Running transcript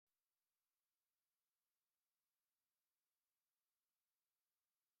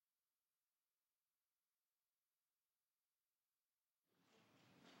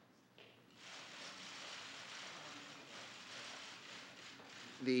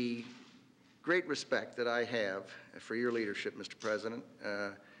the great respect that I have for your leadership, Mr. President,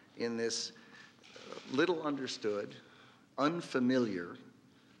 in this little understood, unfamiliar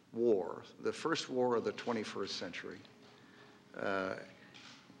war, the first war of the 21st century.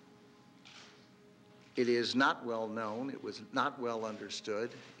 It is not well known, it was not well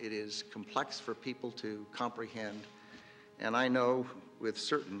understood, it is complex for people to comprehend, and I know with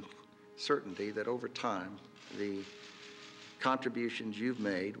certainty that over time the contributions you've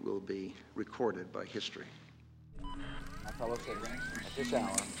made will be recorded by history. My fellow citizens, at this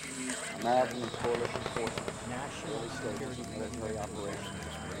hour, American and coalition forces, national security military operations.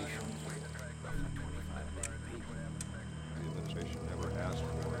 The administration never asked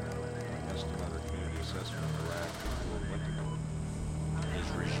for an estimate or community assessment of Iraq before we went to war. His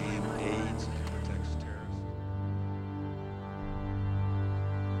regime aids and protects terrorists.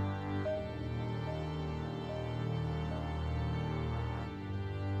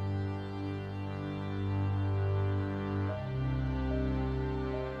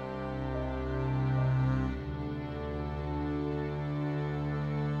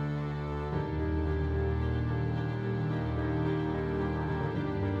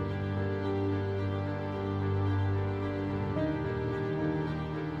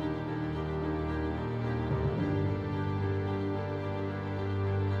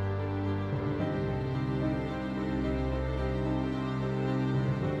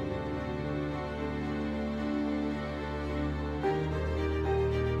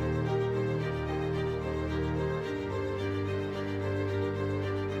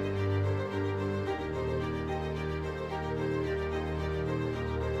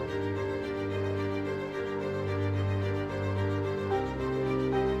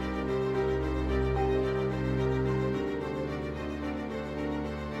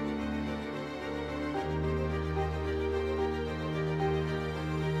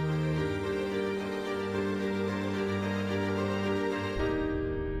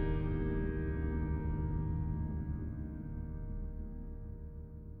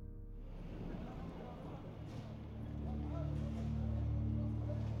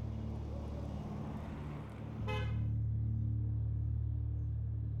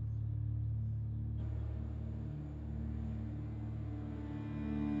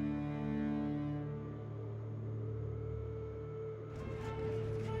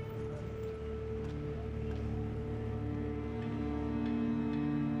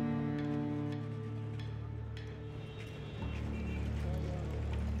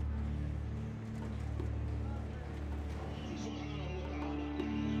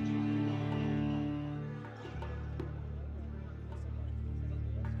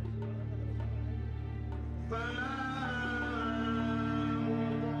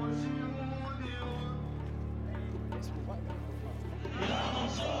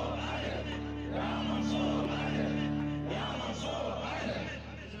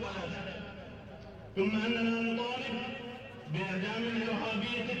 ثم أننا نطالب بإعدام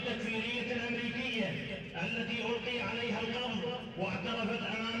الإرهابية التكفيرية الأمريكية التي ألقي عليها القبض واعترفت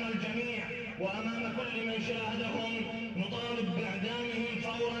أمام الجميع وأمام كل من شاهدهم. نطالب بإعدامهم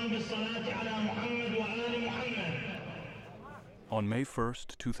فورا بالصلاة على محمد وآل محمد. On May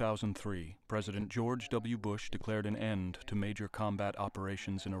 1st, 2003, President George W. Bush declared an end to major combat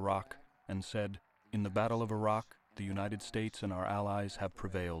operations in Iraq and said, "In the Battle of Iraq, the United States and our allies have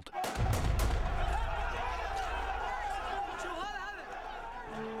prevailed."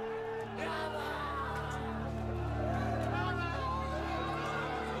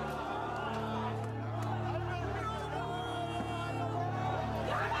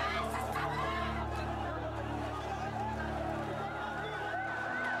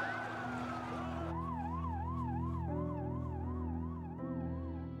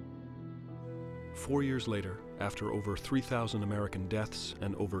 Four years later, after over 3,000 American deaths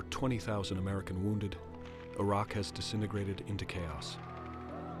and over 20,000 American wounded, Iraq has disintegrated into chaos.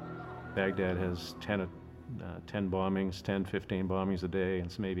 Baghdad has 10 bombings, 10, 15 bombings a day, and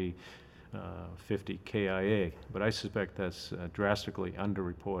it's maybe 50 KIA, but I suspect that's drastically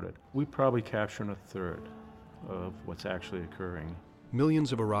underreported. We probably captured a third of what's actually occurring.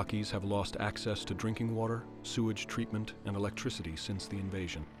 Millions of Iraqis have lost access to drinking water, sewage treatment, and electricity since the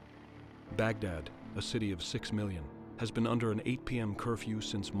invasion. Baghdad, a city of 6 million, has been under an 8 p.m. curfew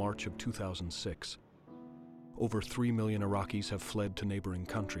since March of 2006. Over 3 million Iraqis have fled to neighboring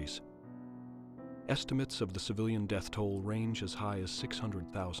countries. Estimates of the civilian death toll range as high as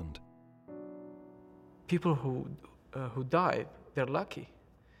 600,000. People who died, they're lucky.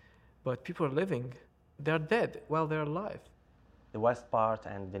 But people living, they're dead while they're alive. The west part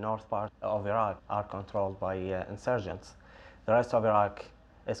and the north part of Iraq are controlled by insurgents. The rest of Iraq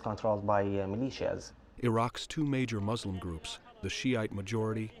is controlled by militias. Iraq's two major Muslim groups, the Shiite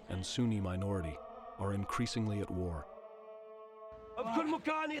majority and Sunni minority, are increasingly at war. بكل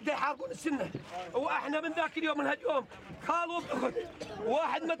مكان يحاربون السنة، واحنا من ذاك اليوم من هاليوم خالوا باخت،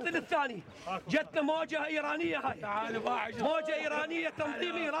 واحد مثل الثاني، جتنا موجة إيرانية هاي، موجة إيرانية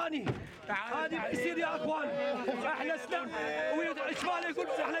تنظيم إيراني، هذه ما يصير يا اخوان، احنا اسلام وإشماله يقول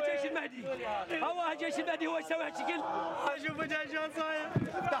بس احنا جيش المهدي، هو جيش المهدي هو يسوي هالشكل، شوفوا شلون صاير،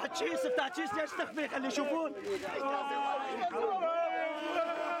 افتح شيس ليش تخفي خلي يشوفون.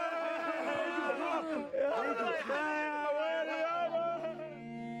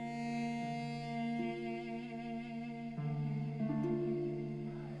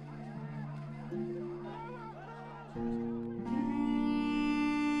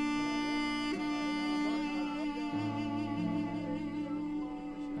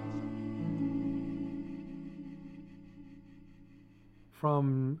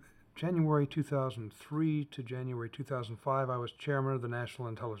 From January 2003 to January 2005, I was chairman of the National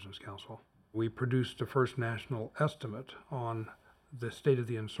Intelligence Council. We produced the first national estimate on the state of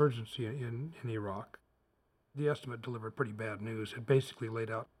the insurgency in Iraq. The estimate delivered pretty bad news. It basically laid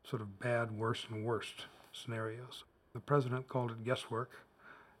out sort of bad, worse, and worst scenarios. The president called it guesswork,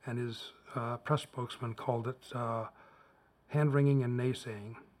 and his press spokesman called it hand-wringing and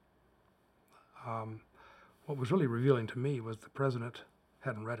naysaying. What was really revealing to me was the president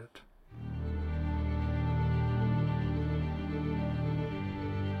hadn't read it.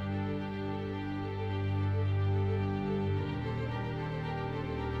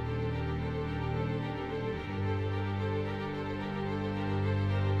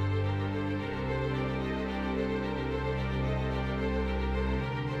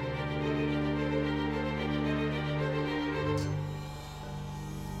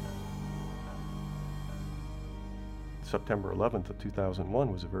 September 11th of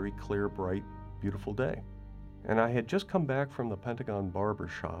 2001 was a very clear, bright, beautiful day. And I had just come back from the Pentagon barber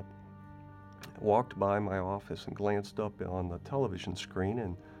shop, walked by my office and glanced up on the television screen,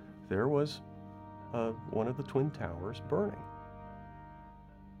 and there was one of the Twin Towers burning.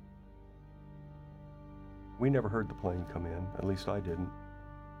 We never heard the plane come in, at least I didn't.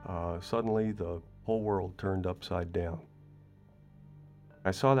 Suddenly the whole world turned upside down.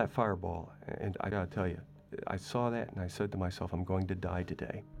 I saw that fireball, and I gotta tell you, I saw that and I said to myself, I'm going to die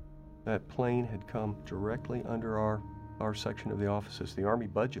today. That plane had come directly under our section of the offices. The Army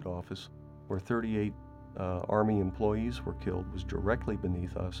Budget Office, where 38 Army employees were killed, was directly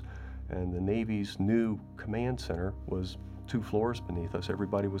beneath us, and the Navy's new command center was 2 floors beneath us.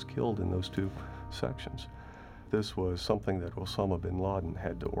 Everybody was killed in those 2 sections. This was something that Osama bin Laden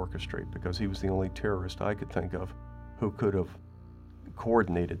had to orchestrate, because he was the only terrorist I could think of who could have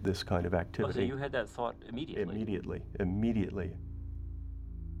coordinated this kind of activity. Oh, so you had that thought immediately? Immediately.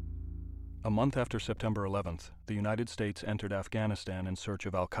 A month after September 11th, the United States entered Afghanistan in search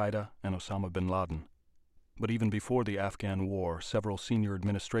of al-Qaeda and Osama bin Laden. But even before the Afghan war, several senior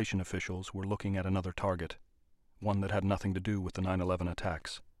administration officials were looking at another target, one that had nothing to do with the 9/11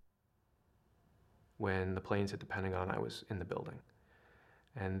 attacks. When the planes hit the Pentagon, I was in the building.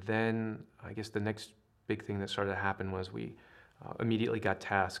 And then I guess the next big thing that started to happen was we immediately got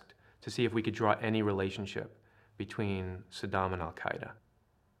tasked to see if we could draw any relationship between Saddam and al-Qaeda.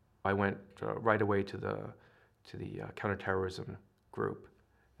 I went right away to the counterterrorism group,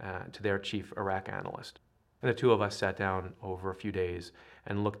 to their chief Iraq analyst. And the 2 of us sat down over a few days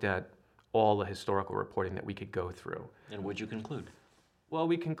and looked at all the historical reporting that we could go through. And what'd you conclude? Well,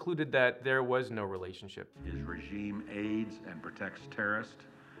 we concluded that there was no relationship. His regime aids and protects terrorists,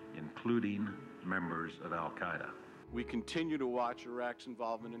 including members of al-Qaeda. We continue to watch Iraq's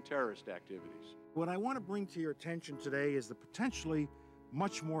involvement in terrorist activities. What I want to bring to your attention today is the potentially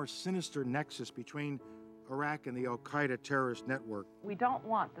much more sinister nexus between Iraq and the al-Qaeda terrorist network. We don't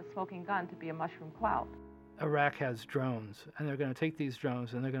want the smoking gun to be a mushroom cloud. Iraq has drones, and they're going to take these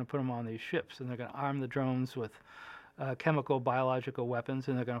drones and they're going to put them on these ships, and they're going to arm the drones with chemical, biological weapons,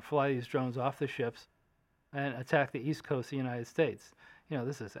 and they're going to fly these drones off the ships and attack the east coast of the United States. You know,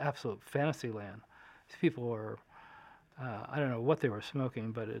 this is absolute fantasy land. These people were, I don't know what they were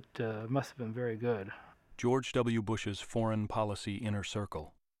smoking, but it must have been very good. George W. Bush's foreign policy inner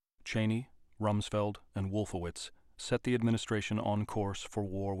circle, Cheney, Rumsfeld, and Wolfowitz, set the administration on course for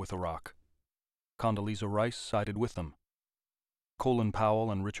war with Iraq. Condoleezza Rice sided with them. Colin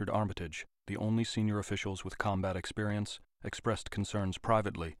Powell and Richard Armitage, the only senior officials with combat experience, expressed concerns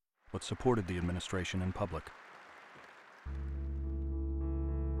privately, but supported the administration in public.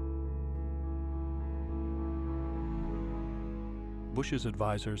 Bush's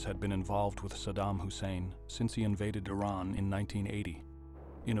advisors had been involved with Saddam Hussein since he invaded Iran in 1980.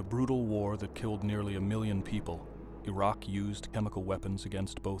 In a brutal war that killed nearly 1 million people, Iraq used chemical weapons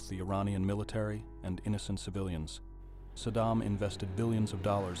against both the Iranian military and innocent civilians. Saddam invested billions of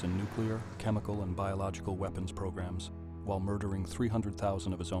dollars in nuclear, chemical, and biological weapons programs while murdering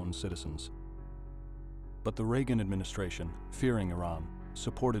 300,000 of his own citizens. But the Reagan administration, fearing Iran,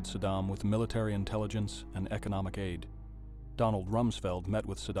 supported Saddam with military intelligence and economic aid. Donald Rumsfeld met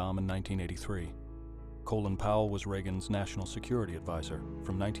with Saddam in 1983. Colin Powell was Reagan's national security advisor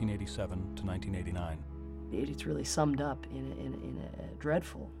from 1987 to 1989. It's really summed up in a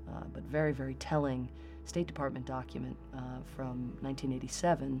dreadful but very, very telling State Department document from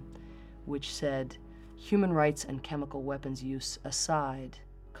 1987, which said, human rights and chemical weapons use aside,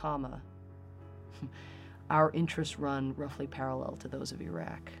 comma, our interests run roughly parallel to those of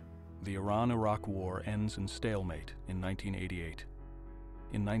Iraq. The Iran-Iraq War ends in stalemate in 1988.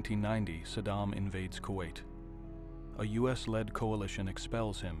 In 1990, Saddam invades Kuwait. A U.S.-led coalition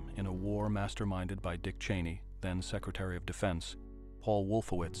expels him in a war masterminded by Dick Cheney, then Secretary of Defense, Paul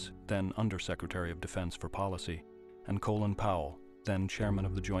Wolfowitz, then Undersecretary of Defense for Policy, and Colin Powell, then Chairman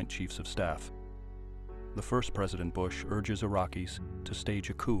of the Joint Chiefs of Staff. The first President Bush urges Iraqis to stage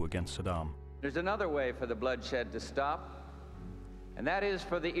a coup against Saddam. There's another way for the bloodshed to stop, and that is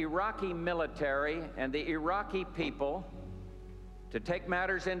for the Iraqi military and the Iraqi people to take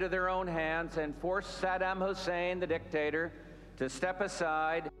matters into their own hands and force Saddam Hussein, the dictator, to step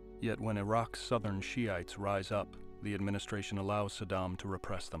aside. Yet when Iraq's southern Shiites rise up, the administration allows Saddam to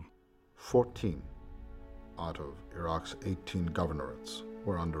repress them. 14 out of Iraq's 18 governorates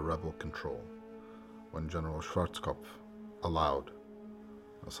were under rebel control when General Schwarzkopf allowed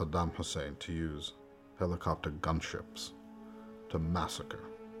Saddam Hussein to use helicopter gunships to massacre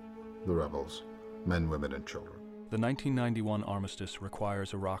the rebels, men, women, and children. The 1991 armistice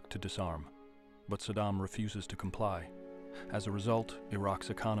requires Iraq to disarm, but Saddam refuses to comply. As a result, Iraq's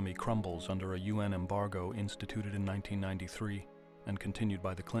economy crumbles under a UN embargo instituted in 1993 and continued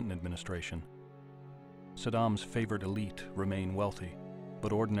by the Clinton administration. Saddam's favored elite remain wealthy,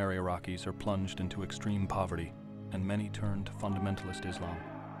 but ordinary Iraqis are plunged into extreme poverty, and many turn to fundamentalist Islam.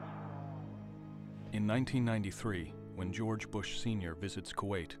 In 1993, when George Bush Sr. visits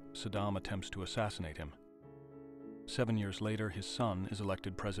Kuwait, Saddam attempts to assassinate him. 7 years later, his son is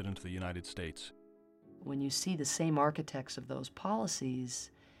elected President of the United States. When you see the same architects of those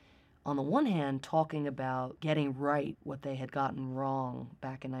policies, on the one hand, talking about getting right what they had gotten wrong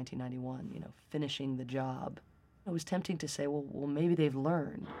back in 1991, finishing the job, it was tempting to say, well, maybe they've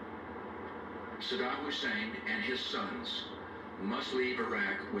learned. Saddam Hussein and his sons must leave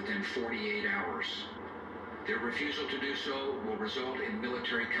Iraq within 48 hours. Their refusal to do so will result in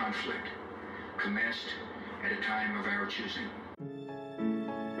military conflict, commenced at a time of our choosing.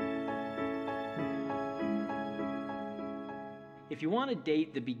 If you want to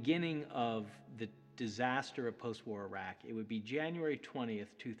date the beginning of the disaster of post-war Iraq, it would be January 20th,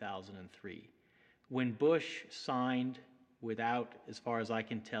 2003, when Bush signed, without, as far as I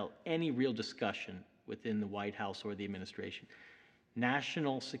can tell, any real discussion within the White House or the administration,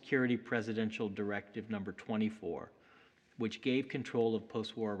 National Security Presidential Directive number 24, which gave control of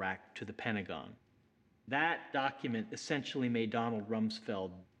post-war Iraq to the Pentagon. That document essentially made Donald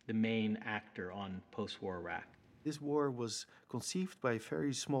Rumsfeld the main actor on post-war Iraq. This war was conceived by a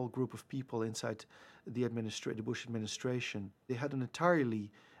very small group of people inside the Bush administration. They had an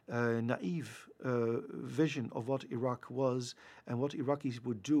entirely naive vision of what Iraq was and what Iraqis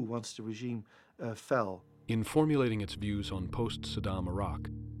would do once the regime fell. In formulating its views on post-Saddam Iraq,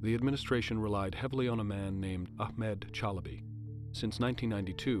 the administration relied heavily on a man named Ahmed Chalabi. Since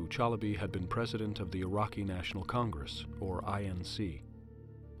 1992, Chalabi had been president of the Iraqi National Congress, or INC.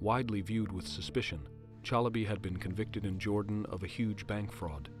 Widely viewed with suspicion, Chalabi had been convicted in Jordan of a huge bank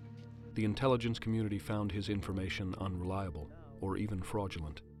fraud. The intelligence community found his information unreliable, or even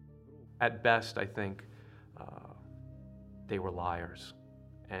fraudulent. At best, I think they were liars,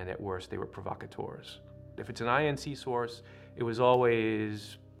 and at worst, they were provocateurs. If it's an INC source, it was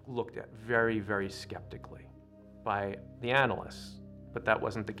always looked at very, very skeptically by the analysts, but that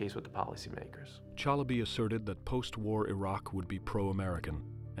wasn't the case with the policymakers. Chalabi asserted that post-war Iraq would be pro-American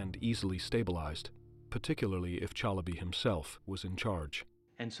and easily stabilized, particularly if Chalabi himself was in charge.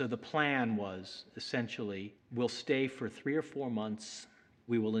 And so the plan was essentially, we'll stay for 3 or 4 months,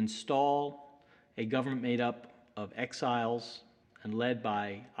 we will install a government made up of exiles and led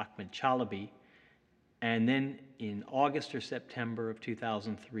by Ahmed Chalabi, and then in August or September of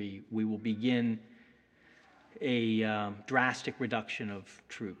 2003, we will begin a drastic reduction of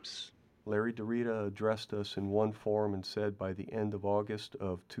troops. Larry DeRita addressed us in one forum and said by the end of August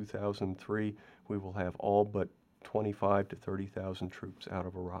of 2003, we will have all but 25 to 30,000 troops out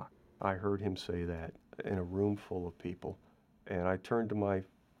of Iraq. I heard him say that in a room full of people, and I turned to my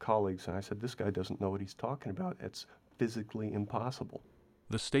colleagues and I said, this guy doesn't know what he's talking about. It's physically impossible.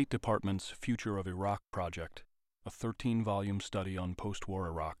 The State Department's Future of Iraq project, a 13-volume study on post-war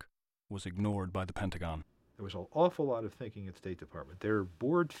Iraq, was ignored by the Pentagon. There was an awful lot of thinking at State Department. There are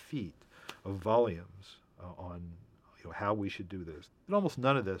board feet of volumes on how we should do this. And almost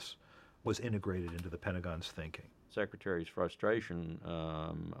none of this was integrated into the Pentagon's thinking. Secretary's frustration,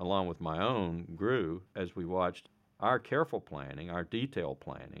 along with my own, grew as we watched our careful planning, our detailed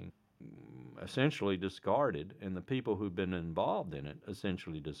planning, essentially discarded, and the people who've been involved in it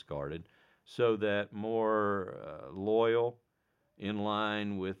essentially discarded, so that more loyal, in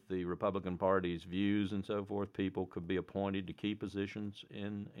line with the Republican Party's views and so forth, people could be appointed to key positions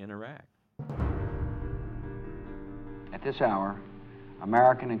in Iraq. At this hour,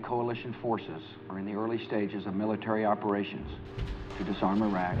 American and coalition forces are in the early stages of military operations to disarm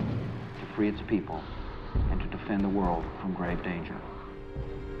Iraq, to free its people, and to defend the world from grave danger.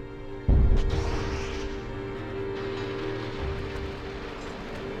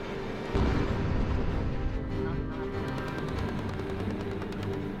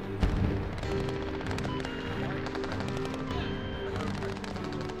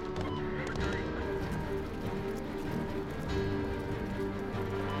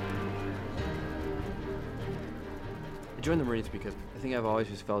 I joined the Marines because I think I've always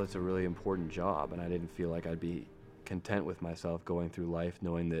just felt it's a really important job, and I didn't feel like I'd be content with myself going through life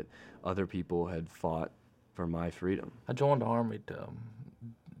knowing that other people had fought for my freedom. I joined the Army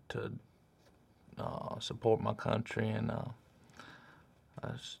to support my country, and I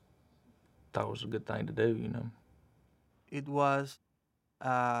just thought it was a good thing to do, you know. It was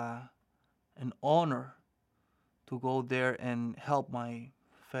an honor to go there and help my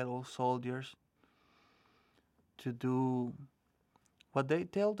fellow soldiers to do what they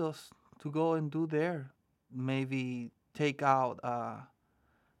told us to go and do there. Maybe take out a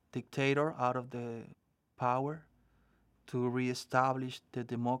dictator out of the power to reestablish the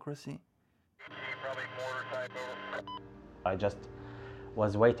democracy. I just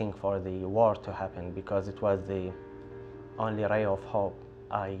was waiting for the war to happen because it was the only ray of hope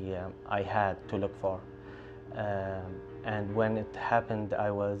I had to look for. And when it happened,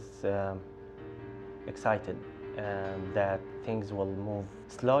 I was excited that things will move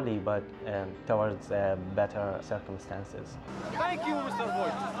slowly but towards better circumstances. Thank you, Mr.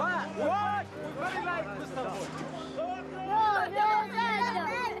 Boyd. What? We very like Mr. Boyd.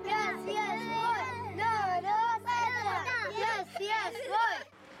 Yes,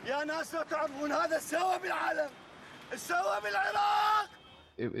 يا ناس لا تعرفون هذا سوى بالعالم سوى بالعراق.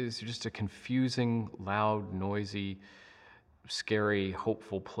 It was just a confusing, loud, noisy, scary,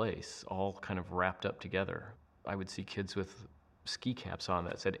 hopeful place, all kind of wrapped up together. I would see kids with ski caps on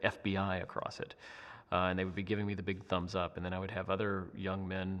that said FBI across it, and they would be giving me the big thumbs up, and then I would have other young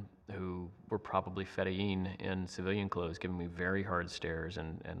men who were probably fedayeen in civilian clothes giving me very hard stares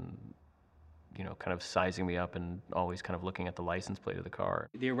and you know, kind of sizing me up and always kind of looking at the license plate of the car.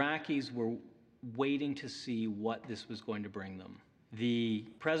 The Iraqis were waiting to see what this was going to bring them. The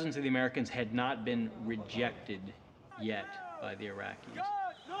presence of the Americans had not been rejected yet by the Iraqis.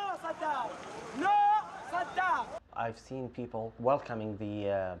 No, Saddam! No, Saddam! I've seen people welcoming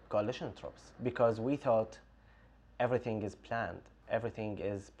the coalition troops because we thought everything is planned, everything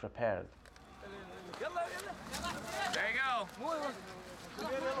is prepared. There you go.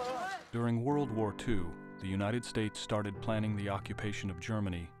 During World War II, the United States started planning the occupation of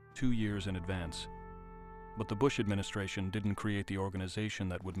Germany 2 years in advance. But the Bush administration didn't create the organization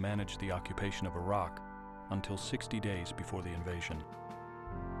that would manage the occupation of Iraq until 60 days before the invasion.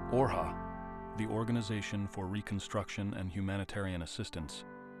 ORHA, the Organization for Reconstruction and Humanitarian Assistance,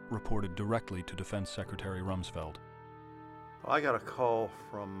 reported directly to Defense Secretary Rumsfeld. I got a call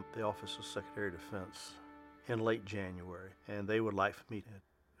from the Office of Secretary of Defense in late January, and they would like for me to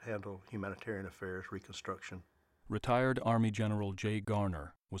handle humanitarian affairs, reconstruction. Retired Army General Jay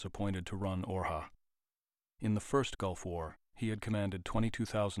Garner was appointed to run ORHA. In the first Gulf War, he had commanded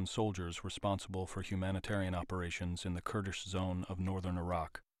 22,000 soldiers responsible for humanitarian operations in the Kurdish zone of northern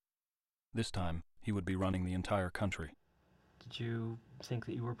Iraq. This time, he would be running the entire country. Did you think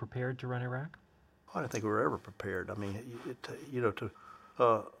that you were prepared to run Iraq? I didn't think we were ever prepared. I mean,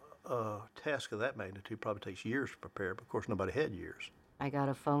 a task of that magnitude probably takes years to prepare, but of course nobody had years. I got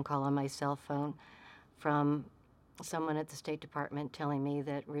a phone call on my cell phone from someone at the State Department telling me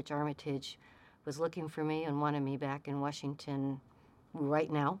that Rich Armitage was looking for me and wanted me back in Washington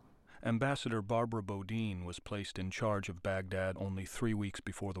right now. Ambassador Barbara Bodine was placed in charge of Baghdad only 3 weeks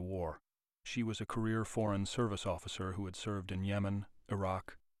before the war. She was a career Foreign Service officer who had served in Yemen,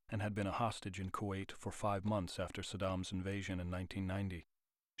 Iraq, and had been a hostage in Kuwait for 5 months after Saddam's invasion in 1990.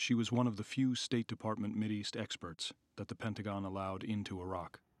 She was one of the few State Department Mideast experts that the Pentagon allowed into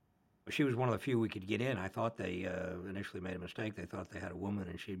Iraq. She was one of the few we could get in. I thought they initially made a mistake. They thought they had a woman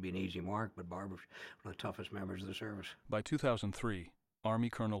and she'd be an easy mark, but Barbara was one of the toughest members of the service. By 2003, Army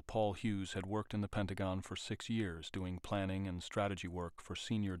Colonel Paul Hughes had worked in the Pentagon for 6 years doing planning and strategy work for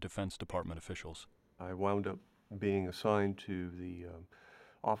senior Defense Department officials. I wound up being assigned to the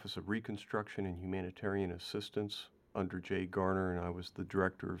Office of Reconstruction and Humanitarian Assistance under Jay Garner, and I was the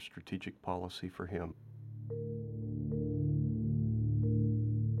Director of Strategic Policy for him.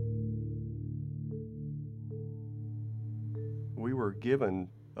 We were given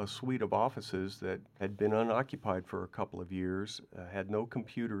a suite of offices that had been unoccupied for a couple of years, had no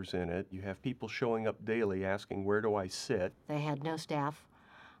computers in it. You have people showing up daily asking, where do I sit? They had no staff.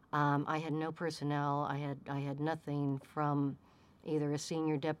 I had no personnel. I had nothing from either a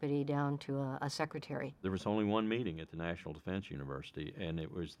senior deputy down to a secretary. There was only one meeting at the National Defense University, and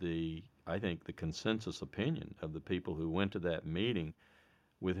it was I think the consensus opinion of the people who went to that meeting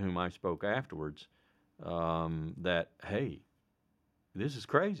with whom I spoke afterwards, that, hey, this is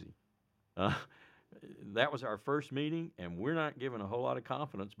crazy. That was our first meeting, and we're not given a whole lot of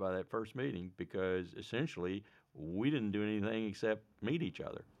confidence by that first meeting because essentially we didn't do anything except meet each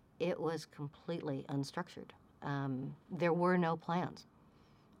other. It was completely unstructured. There were no plans,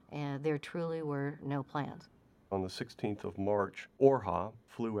 and there truly were no plans. On the 16th of March, Orha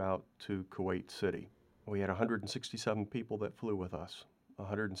flew out to Kuwait City. We had 167 people that flew with us,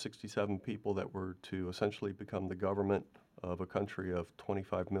 167 people that were to essentially become the government of a country of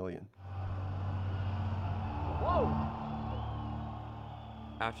 25 million. Whoa!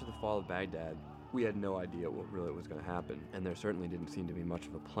 After the fall of Baghdad, we had no idea what really was going to happen, and there certainly didn't seem to be much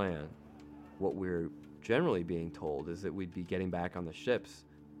of a plan. What we're generally being told is that we'd be getting back on the ships,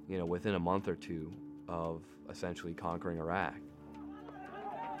 within a month or two of essentially conquering Iraq.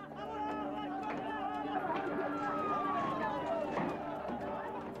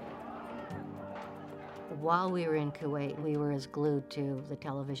 While we were in Kuwait, we were as glued to the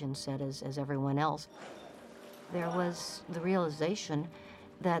television set as everyone else. There was the realization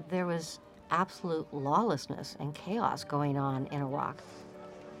that there was absolute lawlessness and chaos going on in Iraq.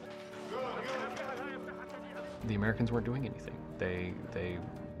 The Americans weren't doing anything. They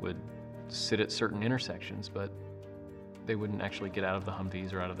would sit at certain intersections, but they wouldn't actually get out of the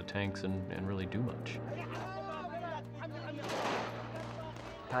Humvees or out of the tanks and really do much.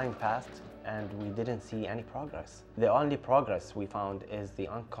 Time passed and we didn't see any progress. The only progress we found is the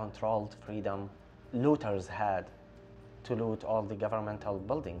uncontrolled freedom looters had to loot all the governmental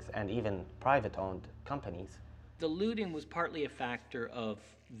buildings and even private-owned companies. The looting was partly a factor of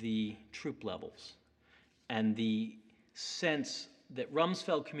the troop levels and the sense that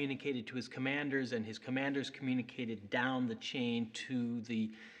Rumsfeld communicated to his commanders and his commanders communicated down the chain to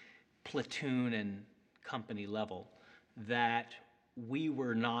the platoon and company level that we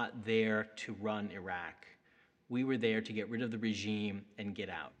were not there to run Iraq. We were there to get rid of the regime and get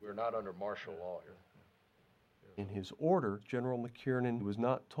out. We're not under martial law here. In his order, General McKiernan was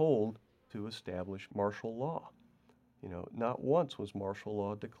not told to establish martial law. Not once was martial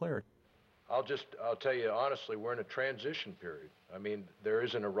law declared. I'll tell you honestly, we're in a transition period. I mean, there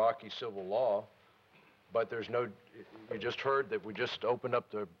is an Iraqi civil law, but there's no, you just heard that we just opened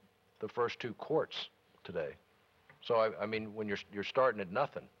up the first 2 courts today. So, I mean, when you're starting at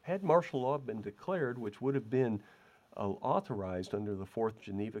nothing. Had martial law been declared, which would have been authorized under the 4th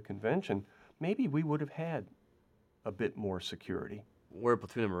Geneva Convention, maybe we would have had a bit more security. We're a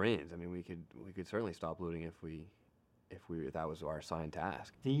platoon of Marines. I mean, we could certainly stop looting if that was our assigned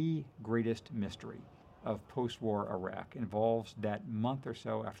task. The greatest mystery of post-war Iraq involves that month or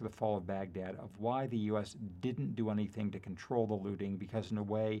so after the fall of Baghdad of why the U.S. didn't do anything to control the looting, because in a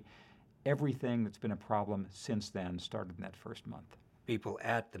way, everything that's been a problem since then started in that first month. People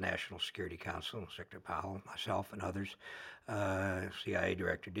at the National Security Council, Secretary Powell, myself, and others, CIA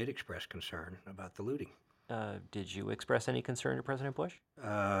director did express concern about the looting. Did you express any concern to President Bush?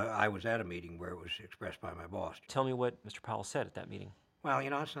 I was at a meeting where it was expressed by my boss. Tell me what Mr. Powell said at that meeting. Well,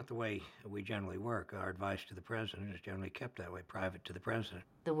 it's not the way we generally work. Our advice to the president is generally kept that way, private to the president.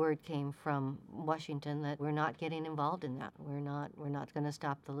 The word came from Washington that we're not getting involved in that. We're not going to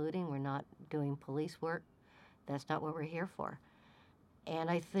stop the looting. We're not doing police work. That's not what we're here for. And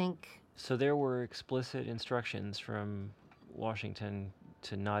I think... So there were explicit instructions from Washington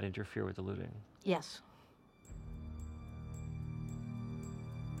to not interfere with the looting? Yes.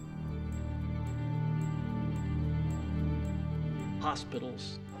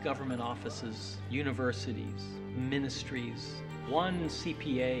 Hospitals, government offices, universities, ministries. One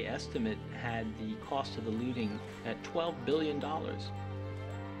CPA estimate had the cost of the looting at $12 billion.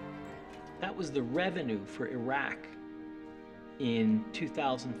 That was the revenue for Iraq in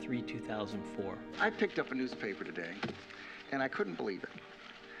 2003, 2004. I picked up a newspaper today, and I couldn't believe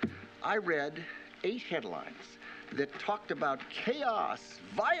it. I read 8 headlines that talked about chaos,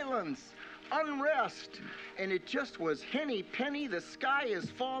 violence, unrest, and it just was henny penny, the sky is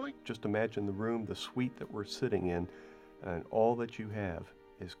falling. Just imagine the room, the suite that we're sitting in, and all that you have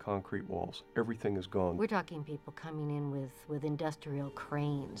is concrete walls. Everything is gone. We're talking people coming in with industrial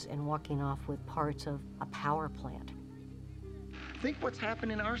cranes and walking off with parts of a power plant. Think what's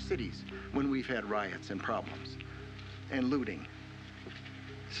happened in our cities when we've had riots and problems and looting.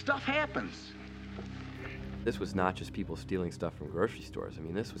 Stuff happens. This was not just people stealing stuff from grocery stores. I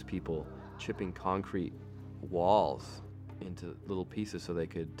mean, this was people chipping concrete walls into little pieces so they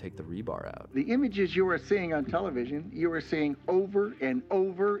could take the rebar out. The images you are seeing on television, you are seeing over and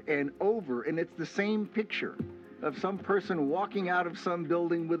over and over, and it's the same picture of some person walking out of some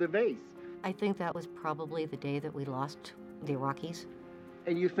building with a vase. I think that was probably the day that we lost the Iraqis.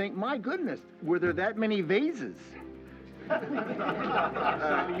 And you think, my goodness, were there that many vases?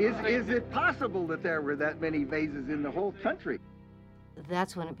 Is it possible that there were that many vases in the whole country?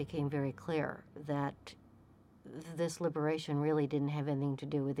 That's when it became very clear that this liberation really didn't have anything to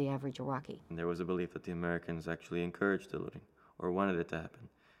do with the average Iraqi. There was a belief that the Americans actually encouraged the looting, or wanted it to happen.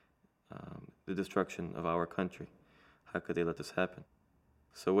 The destruction of our country. How could they let this happen?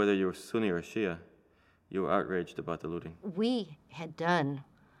 So whether you were Sunni or Shia, you were outraged about the looting. We had done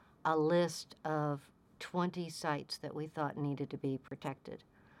a list of 20 sites that we thought needed to be protected.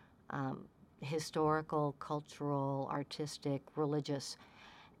 Historical, cultural, artistic, religious.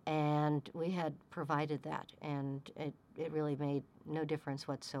 And we had provided that, and it really made no difference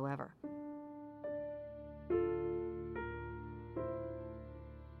whatsoever.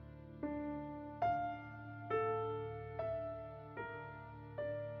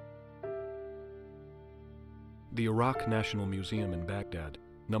 The Iraq National Museum in Baghdad,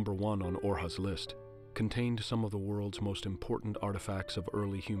 #1 on Orha's list, contained some of the world's most important artifacts of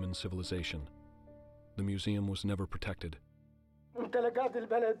early human civilization. The museum was never protected. ممتلكات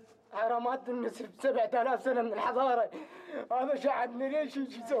البلد أهرامات مصر 7000 سنة من الحضارة. هذا شعبنا ليش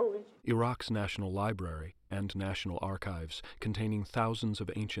ايش يسوي؟ Iraq's National Library and National Archives, containing thousands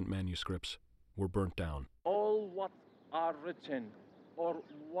of ancient manuscripts, were burnt down. All what are written or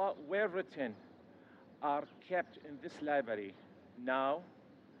what were written are kept in this library. Now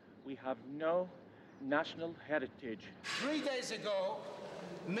we have no national heritage. 3 days ago,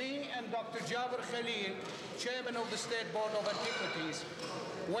 me and Dr. Jabir Khalil, chairman of the State Board of Antiquities,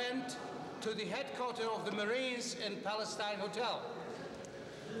 went to the headquarters of the Marines in Palestine Hotel.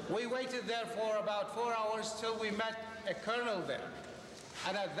 We waited there for about 4 hours till we met a colonel there.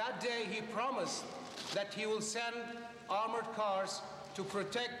 And at that day, he promised that he will send armored cars to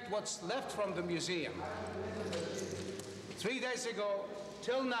protect what's left from the museum. 3 days ago,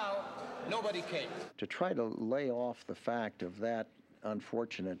 till now, nobody came. To try to lay off the fact of that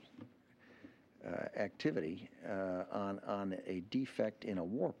unfortunate activity on a defect in a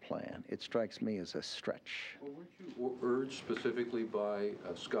war plan, it strikes me as a stretch. Well, weren't you urged specifically by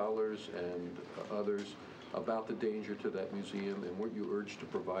scholars and others about the danger to that museum, and weren't you urged to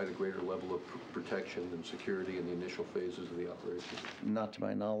provide a greater level of protection and security in the initial phases of the operation? Not to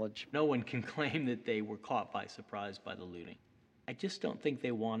my knowledge. No one can claim that they were caught by surprise by the looting. I just don't think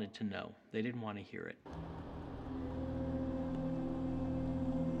they wanted to know. They didn't want to hear it.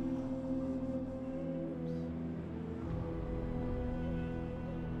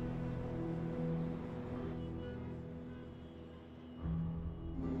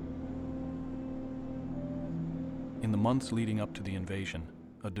 In the months leading up to the invasion,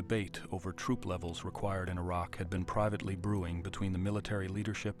 a debate over troop levels required in Iraq had been privately brewing between the military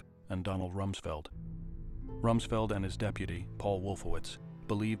leadership and Donald Rumsfeld. Rumsfeld and his deputy, Paul Wolfowitz,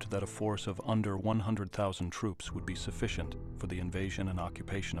 believed that a force of under 100,000 troops would be sufficient for the invasion and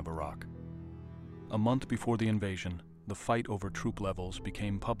occupation of Iraq. A month before the invasion, the fight over troop levels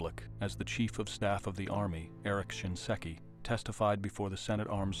became public as the Chief of Staff of the Army, Eric Shinseki, testified before the Senate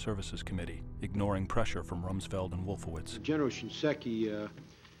Armed Services Committee, ignoring pressure from Rumsfeld and Wolfowitz. General Shinseki,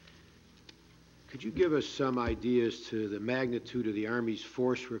 could you give us some ideas to the magnitude of the Army's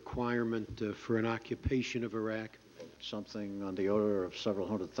force requirement for an occupation of Iraq? Something on the order of several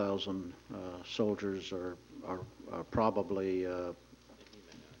 100,000 soldiers are probably, a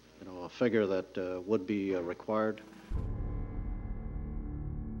figure that would be required.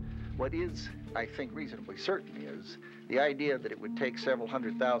 What is I think reasonably certain is the idea that it would take several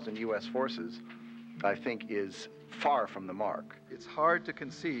 100,000 U.S. forces, I think, is far from the mark. It's hard to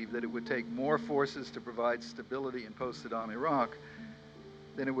conceive that it would take more forces to provide stability in post-Saddam Iraq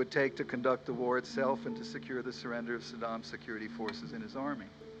than it would take to conduct the war itself and to secure the surrender of Saddam's security forces in his army.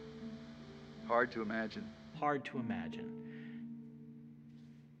 Hard to imagine. Hard to imagine.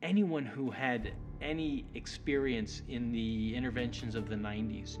 Anyone who had any experience in the interventions of the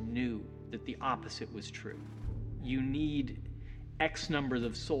 90s knew that the opposite was true. You need X numbers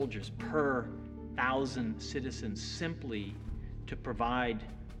of soldiers per 1,000 citizens simply to provide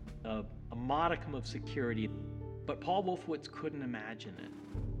a modicum of security. But Paul Wolfowitz couldn't imagine it.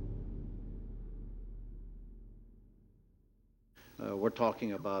 We're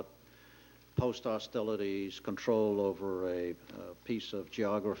talking about post-hostilities, control over a piece of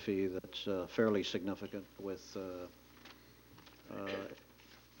geography that's fairly significant with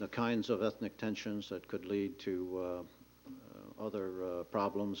the kinds of ethnic tensions that could lead to other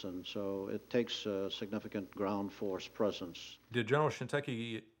problems, and so it takes a significant ground force presence. Did General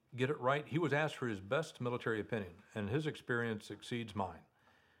Shinteki get it right? He was asked for his best military opinion, and his experience exceeds mine.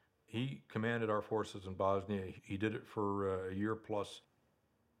 He commanded our forces in Bosnia. He did it for a year plus.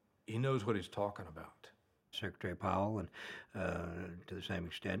 He knows what he's talking about. Secretary Powell and to the same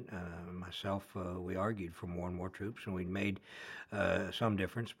extent, myself, we argued for more and more troops, and we made some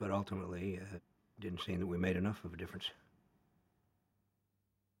difference, but ultimately didn't seem that we made enough of a difference.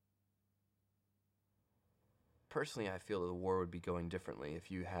 Personally, I feel that the war would be going differently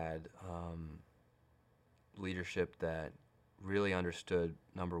if you had leadership that really understood,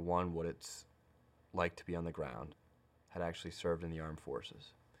 number one, what it's like to be on the ground, had actually served in the armed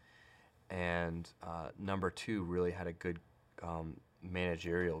forces, and number two, really had a good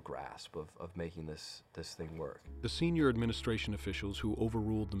managerial grasp of making this thing work. The senior administration officials who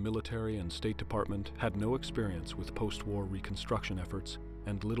overruled the military and State Department had no experience with post-war reconstruction efforts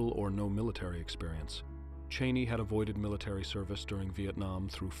and little or no military experience. Cheney had avoided military service during Vietnam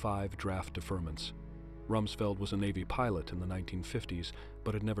through 5 draft deferments. Rumsfeld was a Navy pilot in the 1950s,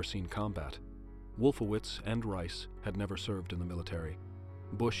 but had never seen combat. Wolfowitz and Rice had never served in the military.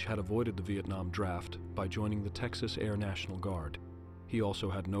 Bush had avoided the Vietnam draft by joining the Texas Air National Guard. He also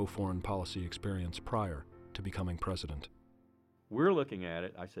had no foreign policy experience prior to becoming president. We're looking at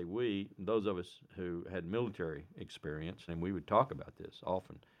it, I say we, those of us who had military experience, and we would talk about this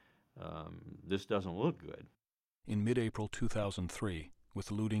often, this doesn't look good. In mid-April 2003,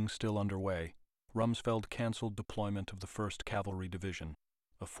 with looting still underway, Rumsfeld canceled deployment of the 1st Cavalry Division,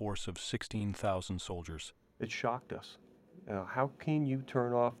 a force of 16,000 soldiers. It shocked us. How can you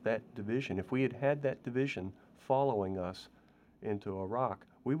turn off that division? If we had had that division following us into Iraq,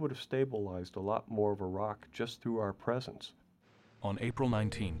 we would have stabilized a lot more of Iraq just through our presence. On April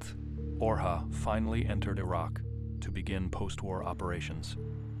 19th, Orha finally entered Iraq to begin post-war operations.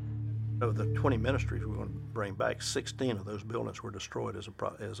 Of the 20 ministries we're going to bring back, 16 of those buildings were destroyed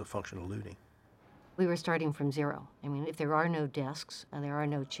as a function of looting. We were starting from zero. I mean, if there are no desks, and there are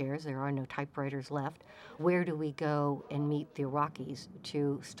no chairs, there are no typewriters left, where do we go and meet the Iraqis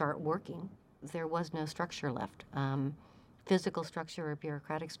to start working? There was no structure left, physical structure or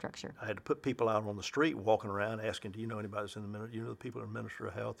bureaucratic structure. I had to put people out on the street walking around asking, do you know anybody that's in the ministry? Do you know the people in the Ministry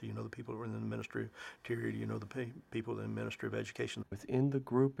of Health? Do you know the people who are in the Ministry of Interior? Do you know the people in the Ministry of Education? Within the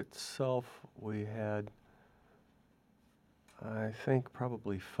group itself, we had, I think,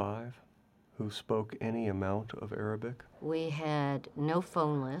 probably 5 who spoke any amount of Arabic. We had no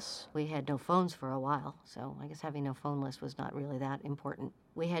phone lists. We had no phones for a while, so I guess having no phone list was not really that important.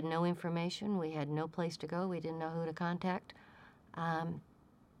 We had no information. We had no place to go. We didn't know who to contact.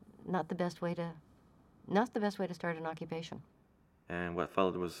 Not the best way to start an occupation. And what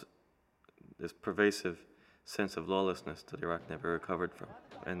followed was this pervasive sense of lawlessness that Iraq never recovered from.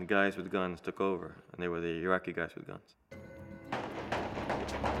 And guys with guns took over, and they were the Iraqi guys with guns.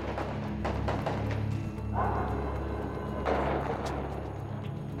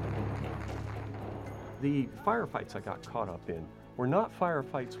 The firefights I got caught up in were not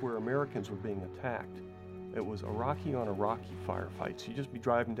firefights where Americans were being attacked. It was Iraqi on Iraqi firefights. You just be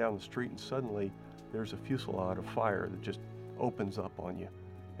driving down the street and suddenly there's a fusillade of fire that just opens up on you.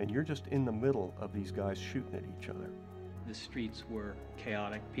 And you're just in the middle of these guys shooting at each other. The streets were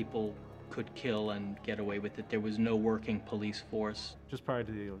chaotic. People could kill and get away with it. There was no working police force. Just prior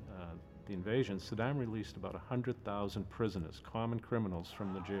to the invasion, Saddam released about 100,000 prisoners, common criminals,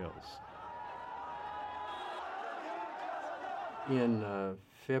 from the jails. In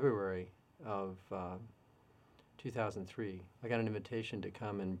February of 2003, I got an invitation to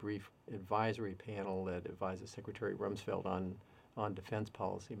come and brief advisory panel that advises Secretary Rumsfeld on on defense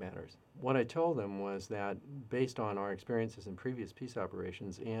policy matters. What I told them was that based on our experiences in previous peace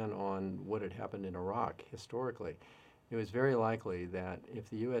operations and on what had happened in Iraq historically, it was very likely that if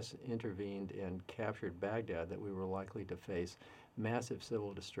the U.S. intervened and captured Baghdad, that we were likely to face massive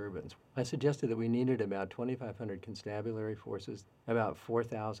civil disturbance. I suggested that we needed about 2,500 constabulary forces, about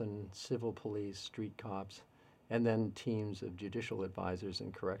 4,000 civil police, street cops, and then teams of judicial advisors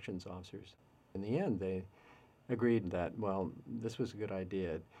and corrections officers. In the end, they agreed that, well, this was a good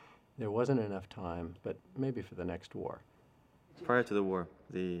idea. There wasn't enough time, but maybe for the next war. Prior to the war,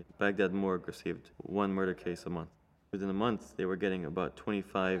 the Baghdad morgue received one murder case a month. Within a month, they were getting about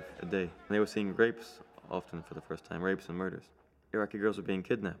 25 a day. They were seeing rapes often for the first time, rapes and murders. Iraqi girls were being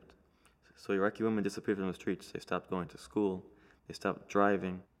kidnapped. So Iraqi women disappeared from the streets. They stopped going to school. They stopped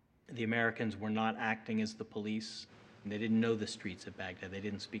driving. The Americans were not acting as the police. They didn't know the streets of Baghdad. They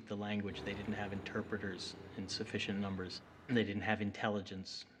didn't speak the language. They didn't have interpreters in sufficient numbers. They didn't have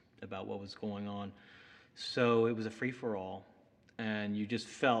intelligence about what was going on. So it was a free-for-all, and you just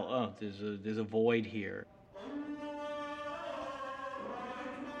felt, oh, there's a void here.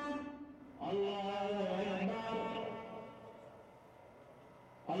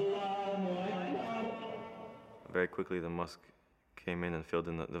 Very quickly, the mosque came in and filled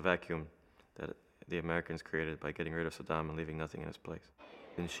in the vacuum that the Americans created by getting rid of Saddam and leaving nothing in his place.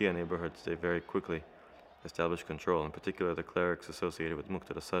 In Shia neighborhoods, they very quickly established control, in particular the clerics associated with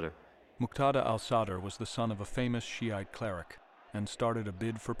Muqtada al-Sadr. Muqtada al-Sadr was the son of a famous Shiite cleric and started a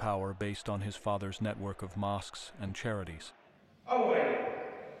bid for power based on his father's network of mosques and charities.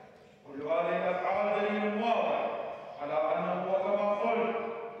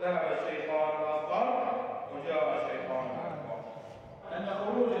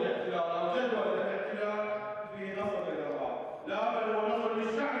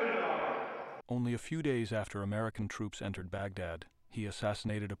 Only a few days after American troops entered Baghdad, he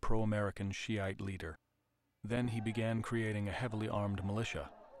assassinated a pro-American Shiite leader. Then he began creating a heavily armed militia,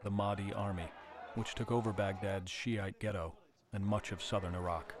 the Mahdi Army, which took over Baghdad's Shiite ghetto and much of southern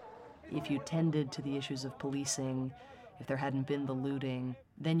Iraq. If you tended to the issues of policing, if there hadn't been the looting,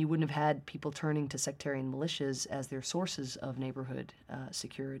 then you wouldn't have had people turning to sectarian militias as their sources of neighborhood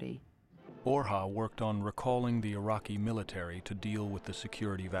security. Orha worked on recalling the Iraqi military to deal with the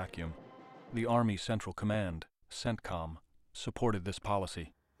security vacuum. The Army Central Command, CENTCOM, supported this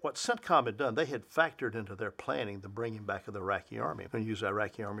policy. What CENTCOM had done, they had factored into their planning the bringing back of the Iraqi army, and use the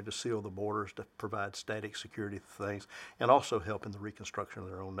Iraqi army to seal the borders, to provide static security things, and also help in the reconstruction of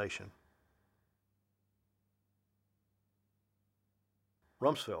their own nation.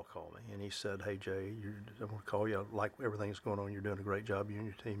 Rumsfeld called me, and he said, "Hey, Jay, I want to call you. I like everything's going on. You're doing a great job, you and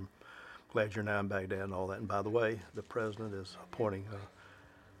your team. Glad you're now in Baghdad and all that. And by the way, the president is appointing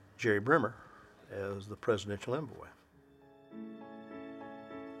Jerry Bremer as the presidential envoy."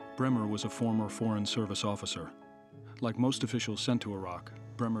 Bremer was a former Foreign Service officer. Like most officials sent to Iraq,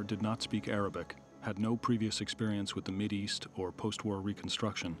 Bremer did not speak Arabic, had no previous experience with the Mideast or post-war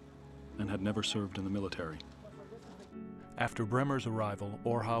reconstruction, and had never served in the military. After Bremer's arrival,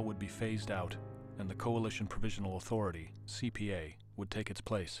 Orha would be phased out, and the Coalition Provisional Authority, CPA, would take its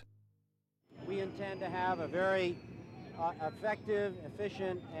place. We intend to have a very effective,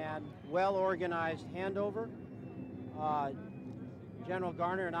 efficient, and well-organized handover. General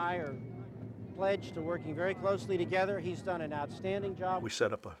Garner and I are pledged to working very closely together. He's done an outstanding job. We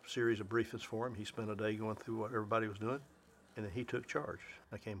set up a series of briefings for him. He spent a day going through what everybody was doing, and then he took charge.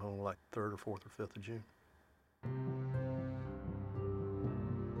 I came home like 3rd or 4th or 5th of June.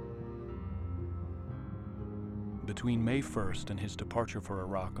 Between May 1st and his departure for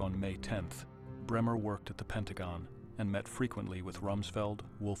Iraq on May 10th, Bremer worked at the Pentagon and met frequently with Rumsfeld,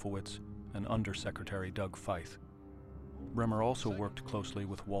 Wolfowitz, and Undersecretary Doug Feith. Bremer also worked closely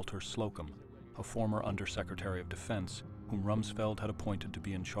with Walter Slocum, a former Undersecretary of Defense whom Rumsfeld had appointed to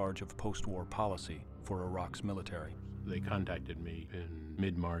be in charge of post-war policy for Iraq's military. They contacted me in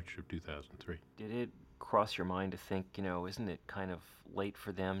mid-March of 2003. Did it cross your mind to think, isn't it kind of late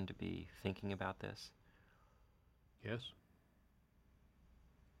for them to be thinking about this? Yes.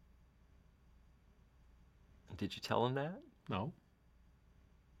 Did you tell them that? No.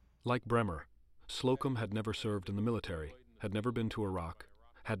 Like Bremer, Slocum had never served in the military, had never been to Iraq,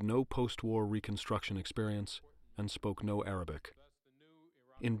 had no post-war reconstruction experience, and spoke no Arabic.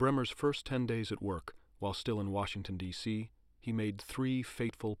 In Bremer's first 10 days at work, while still in Washington, D.C., he made 3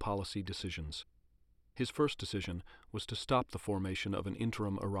 fateful policy decisions. His first decision was to stop the formation of an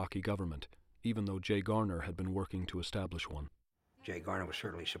interim Iraqi government, even though Jay Garner had been working to establish one. Jay Garner was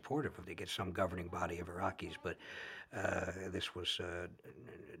certainly supportive of to get some governing body of Iraqis, but this was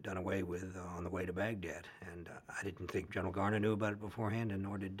done away with on the way to Baghdad. And I didn't think General Garner knew about it beforehand, and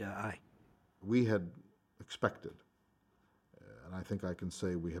nor did I. We had expected, and I think I can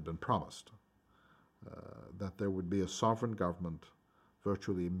say we had been promised, that there would be a sovereign government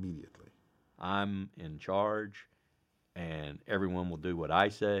virtually immediately. I'm in charge, and everyone will do what I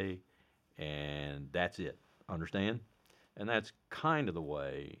say, and that's it. Understand? And that's kind of the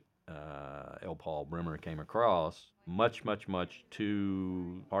way L. Paul Bremer came across, much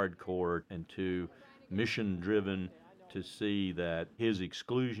too hardcore and too mission-driven to see that his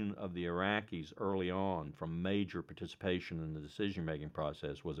exclusion of the Iraqis early on from major participation in the decision-making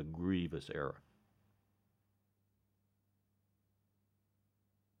process was a grievous error.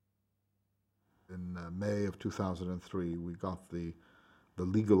 In May of 2003, we got the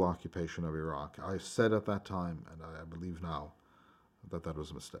legal occupation of Iraq. I said at that time, and I believe now, that that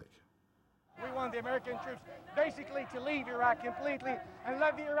was a mistake. We want the American troops basically to leave Iraq completely and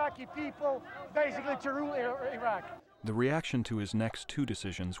let the Iraqi people basically to rule Iraq. The reaction to his next two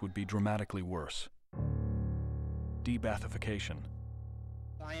decisions would be dramatically worse. De-Baathification.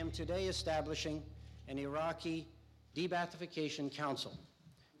 I am today establishing an Iraqi De-Baathification Council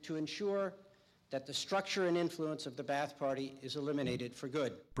to ensure that the structure and influence of the Ba'ath Party is eliminated for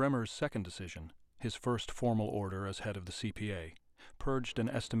good. Bremer's second decision, his first formal order as head of the CPA, purged an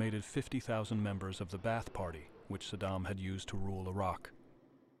estimated 50,000 members of the Ba'ath Party, which Saddam had used to rule Iraq.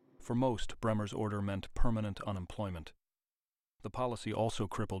 For most, Bremer's order meant permanent unemployment. The policy also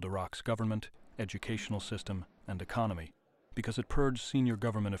crippled Iraq's government, educational system, and economy, because it purged senior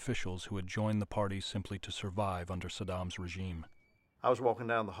government officials who had joined the party simply to survive under Saddam's regime. I was walking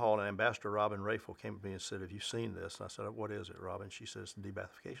down the hall, and Ambassador Robin Rafel came to me and said, "Have you seen this?" And I said, "What is it, Robin?" She said, "It's the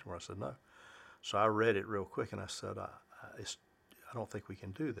De-Baathification War." I said, "No." So I read it real quick, and I said, I don't think we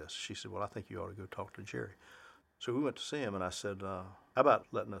can do this. She said, "Well, I think you ought to go talk to Jerry." So we went to see him, and I said, "How about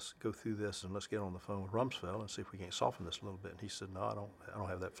letting us go through this, and let's get on the phone with Rumsfeld and see if we can't soften this a little bit?" And he said, "No, I don't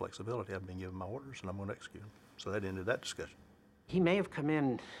have that flexibility. I've been given my orders, and I'm going to execute them." So that ended that discussion. He may have come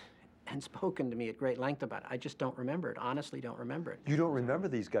in and spoken to me at great length about it. I just don't remember it, honestly don't remember it. You don't remember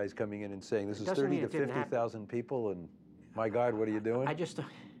these guys coming in and saying, this is Doesn't 30 mean to it didn't 50,000 people, and my God, what are you doing? I just,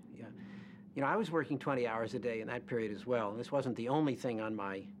 yeah. You know, I was working 20 hours a day in that period as well, and this wasn't the only thing on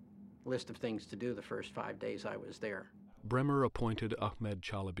my list of things to do the first 5 days I was there. Bremer appointed Ahmed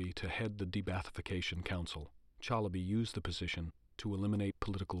Chalabi to head the De-Baathification Council. Chalabi used the position to eliminate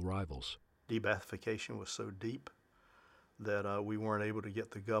political rivals. De-Baathification was so deep that we weren't able to get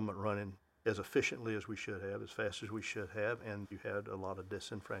the government running as efficiently as we should have, as fast as we should have, and you had a lot of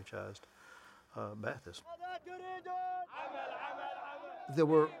disenfranchised Baathists. There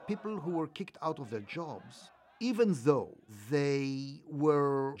were people who were kicked out of their jobs, even though they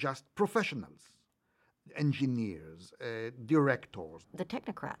were just professionals, engineers, directors. The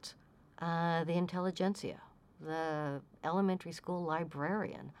technocrats, the intelligentsia, the elementary school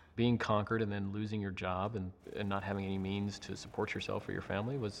librarian. Being conquered and then losing your job and not having any means to support yourself or your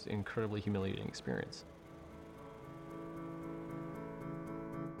family was an incredibly humiliating experience.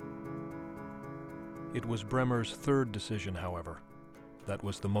 It was Bremer's third decision, however, that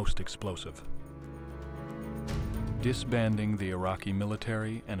was the most explosive. Disbanding the Iraqi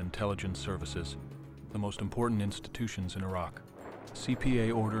military and intelligence services, the most important institutions in Iraq.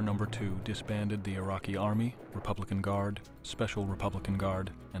 CPA Order No. 2 disbanded the Iraqi Army, Republican Guard, Special Republican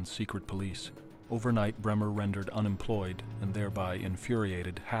Guard, and Secret Police. Overnight, Bremer rendered unemployed and thereby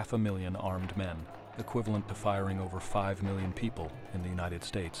infuriated 500,000 armed men, equivalent to firing over 5 million people in the United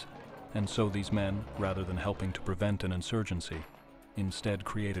States. And so these men, rather than helping to prevent an insurgency, instead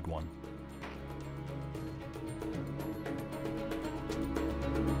created one.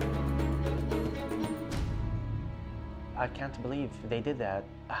 I can't believe they did that.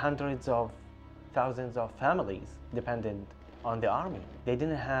 Hundreds of thousands of families depended on the army. They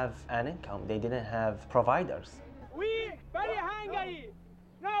didn't have an income. They didn't have providers. We very hungry.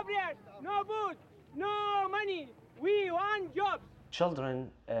 No bread, no food, no money. We want jobs. Children,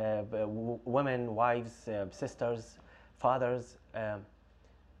 women, wives, sisters, fathers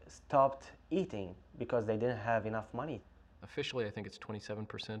stopped eating because they didn't have enough money. Officially, I think it's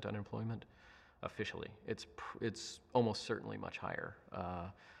 27% unemployment. Officially, it's almost certainly much higher.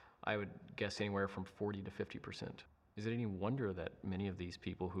 I would guess anywhere from 40 to 50%. Is it any wonder that many of these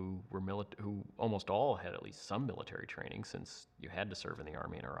people who were who almost all had at least some military training, since you had to serve in the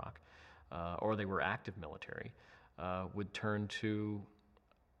army in Iraq, or they were active military, would turn to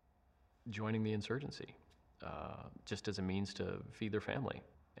joining the insurgency, just as a means to feed their family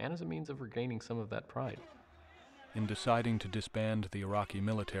and as a means of regaining some of that pride? In deciding to disband the Iraqi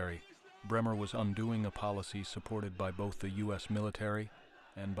military, Bremer was undoing a policy supported by both the U.S. military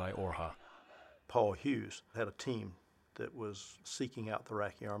and by ORHA. Paul Hughes had a team that was seeking out the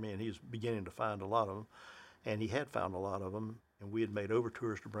Iraqi army, and he was beginning to find a lot of them, and he had found a lot of them, and we had made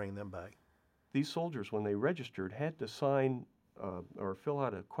overtures to bring them back. These soldiers, when they registered, had to sign or fill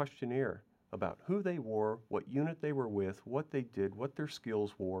out a questionnaire about who they were, what unit they were with, what they did, what their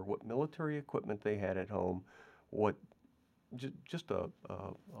skills were, what military equipment they had at home, just a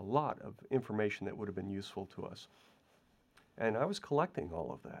lot of information that would have been useful to us. And I was collecting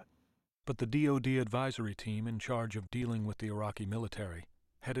all of that. But the DoD advisory team in charge of dealing with the Iraqi military,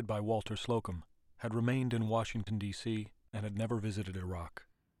 headed by Walter Slocum, had remained in Washington, D.C. and had never visited Iraq.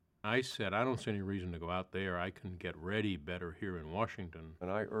 I said, I don't see any reason to go out there. I can get ready better here in Washington. And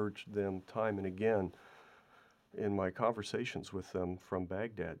I urged them time and again in my conversations with them from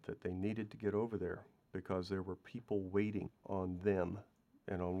Baghdad that they needed to get over there because there were people waiting on them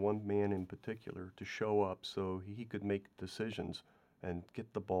and on one man in particular to show up so he could make decisions and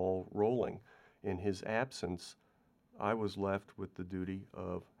get the ball rolling. In his absence, I was left with the duty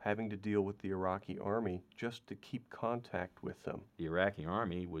of having to deal with the Iraqi army just to keep contact with them. The Iraqi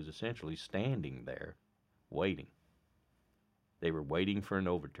army was essentially standing there, waiting. They were waiting for an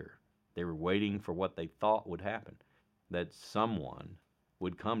overture. They were waiting for what they thought would happen, that someone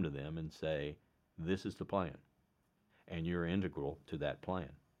would come to them and say, this is the plan, and you're integral to that plan,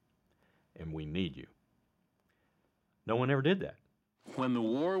 and we need you. No one ever did that. When the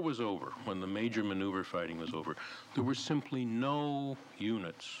war was over, when the major maneuver fighting was over, there were simply no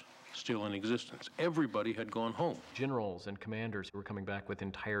units still in existence. Everybody had gone home. Generals and commanders who were coming back with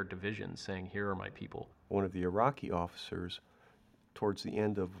entire divisions saying, here are my people. One of the Iraqi officers, towards the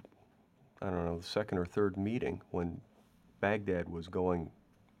end of, I don't know, the second or third meeting, when Baghdad was going,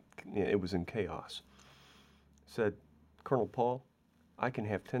 it was in chaos, said, Colonel Paul, I can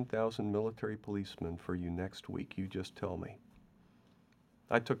have 10,000 military policemen for you next week. You just tell me.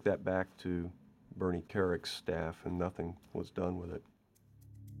 I took that back to Bernie Carrick's staff, and nothing was done with it.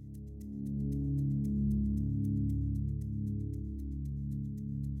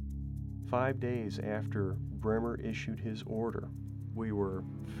 "5 days after Bremer issued his order, we were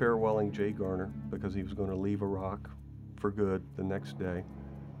farewelling Jay Garner because he was going to leave Iraq for good the next day.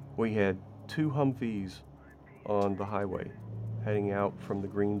 We had 2 Humvees on the highway heading out from the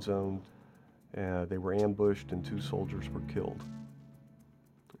green zone. They were ambushed and 2 soldiers were killed.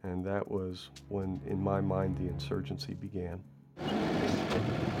 And that was when, in my mind, the insurgency began.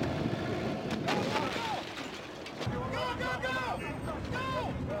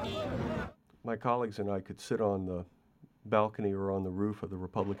 My colleagues and I could sit on the balcony or on the roof of the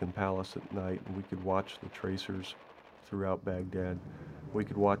Republican Palace at night, and we could watch the tracers throughout Baghdad. We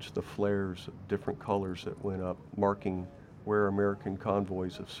could watch the flares of different colors that went up, marking where American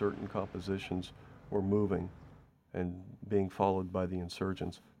convoys of certain compositions were moving and being followed by the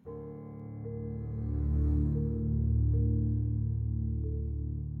insurgents.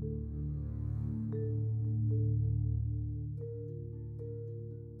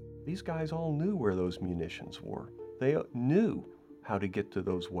 These guys all knew where those munitions were. They knew how to get to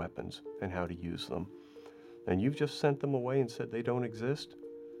those weapons and how to use them. And you've just sent them away and said they don't exist?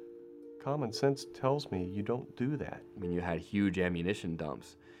 Common sense tells me you don't do that. I mean, you had huge ammunition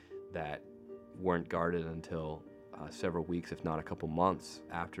dumps that weren't guarded until several weeks, if not a couple months,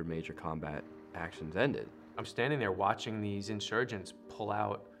 after major combat actions ended. I'm standing there watching these insurgents pull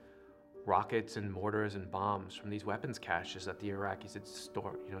out rockets and mortars and bombs from these weapons caches that the Iraqis had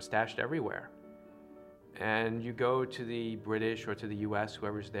stored, stashed everywhere. And you go to the British or to the US,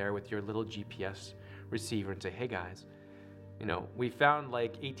 whoever's there, with your little GPS receiver and say, hey guys, we found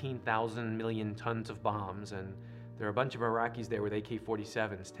like 18,000 million tons of bombs, and there are a bunch of Iraqis there with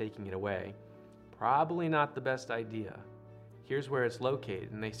AK-47s taking it away. Probably not the best idea. Here's where it's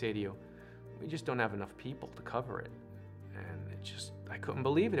located. And they say to you, we just don't have enough people to cover it. And I couldn't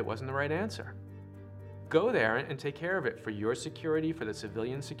believe it. It wasn't the right answer. Go there and take care of it for your security, for the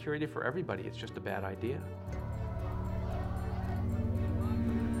civilian security, for everybody. It's just a bad idea.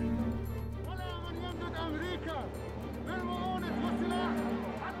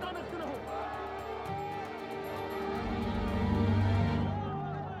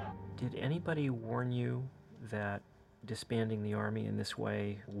 Did anybody warn you that disbanding the army in this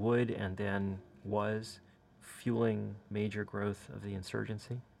way would and then was fueling major growth of the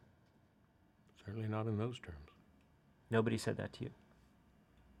insurgency? Certainly not in those terms. Nobody said that to you?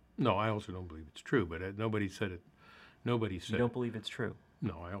 No, I also don't believe it's true, but nobody said it. Nobody said You don't believe it's true?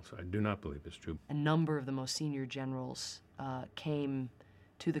 No, I do not believe it's true. A number of the most senior generals came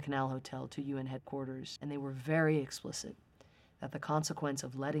to the Canal Hotel, to UN headquarters, and they were very explicit that the consequence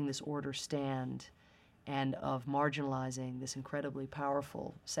of letting this order stand and of marginalizing this incredibly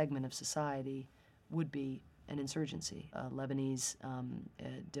powerful segment of society would be an insurgency. A Lebanese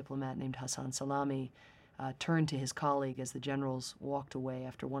diplomat named Hassan Salami turned to his colleague as the generals walked away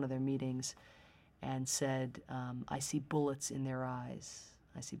after one of their meetings and said, "I see bullets in their eyes.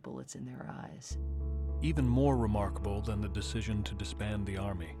 I see bullets in their eyes." Even more remarkable than the decision to disband the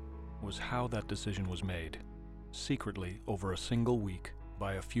army was how that decision was made, secretly over a single week,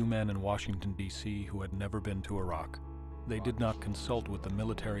 by a few men in Washington, D.C. who had never been to Iraq. They did not consult with the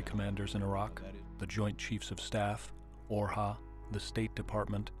military commanders in Iraq, the Joint Chiefs of Staff, ORHA, the State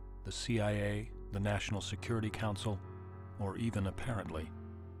Department, the CIA, the National Security Council, or even, apparently,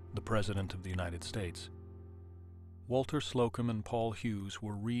 the President of the United States. Walter Slocum and Paul Hughes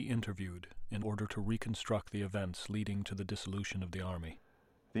were re-interviewed in order to reconstruct the events leading to the dissolution of the Army.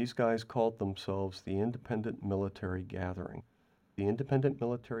 These guys called themselves the Independent Military Gathering. The Independent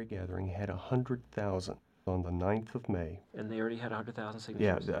Military Gathering had 100,000 on the 9th of May. And they already had 100,000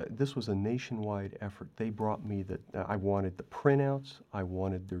 signatures? Yeah, this was a nationwide effort. They brought me I wanted the printouts, I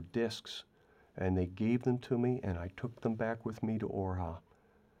wanted their discs, and they gave them to me, and I took them back with me to ORHA.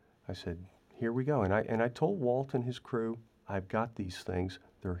 I said, here we go. And I told Walt and his crew, I've got these things.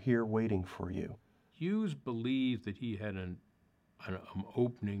 They're here waiting for you. Hughes believed that he had an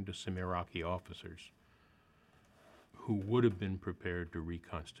opening to some Iraqi officers who would have been prepared to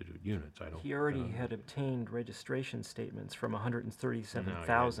reconstitute units. He already had obtained registration statements from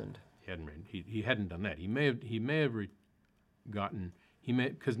 137,000. He hadn't done that. He may have gotten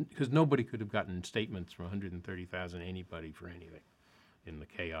because nobody could have gotten statements from 130,000 anybody for anything in the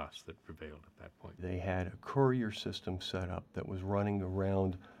chaos that prevailed at that point. They had a courier system set up that was running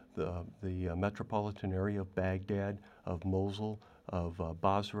around the metropolitan area of Baghdad, of Mosul, of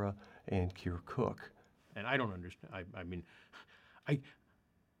Basra, and Kirkuk. And I don't understand.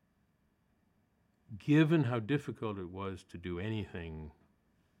 Given how difficult it was to do anything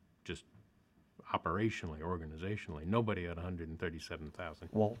just operationally, organizationally, nobody had 137,000.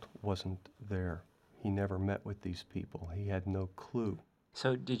 Walt wasn't there. He never met with these people. He had no clue.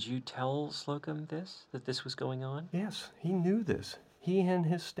 So did you tell Slocum that this was going on? Yes, he knew this. He and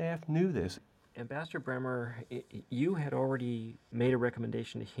his staff knew this. Ambassador Bremer, you had already made a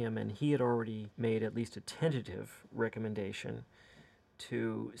recommendation to him, and he had already made at least a tentative recommendation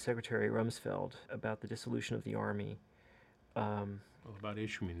to Secretary Rumsfeld about the dissolution of the Army. About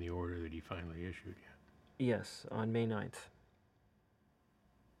issuing the order that he finally issued, yeah. Yes, on May 9th.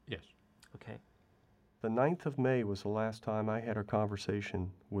 Yes. Okay. The 9th of May was the last time I had a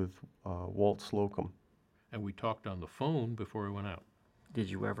conversation with Walt Slocum. And we talked on the phone before he went out. Did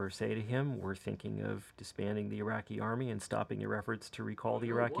you ever say to him, we're thinking of disbanding the Iraqi army and stopping your efforts to recall the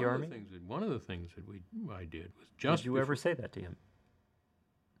Iraqi army? One of the things that I did was just... Did you ever say that to him?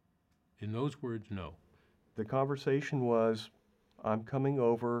 In those words, no. The conversation was, I'm coming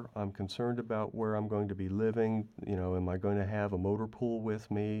over, I'm concerned about where I'm going to be living, am I going to have a motor pool with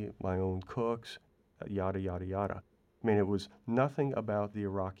me, my own cooks, yada, yada, yada. I mean, it was nothing about the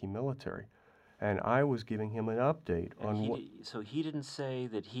Iraqi military. And I was giving him an update on what... So he didn't say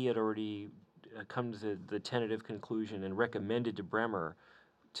that he had already come to the tentative conclusion and recommended to Bremer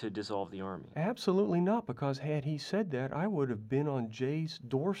to dissolve the army? Absolutely not, because had he said that, I would have been on Jay's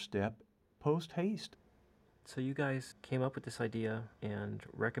doorstep post-haste. So you guys came up with this idea and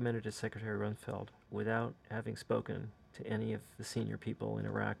recommended to Secretary Rumsfeld without having spoken to any of the senior people in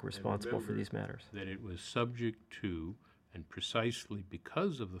Iraq responsible for these matters? That it was subject to, and precisely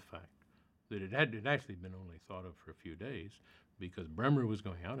because of the fact that it had actually been only thought of for a few days, because Bremer was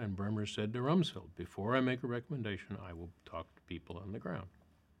going out, and Bremer said to Rumsfeld, before I make a recommendation, I will talk to people on the ground.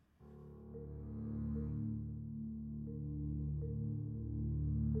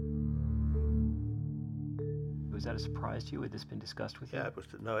 Was that a surprise to you? Had this been discussed with you? Yeah,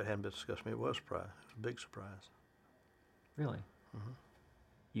 no, it hadn't been discussed with me. It was a surprise. It was a big surprise. Really? Mm-hmm.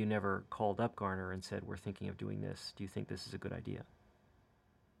 You never called up Garner and said, we're thinking of doing this. Do you think this is a good idea?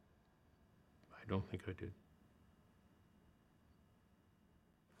 I don't think I did.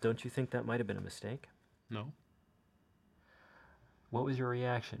 Don't you think that might have been a mistake? No. What was your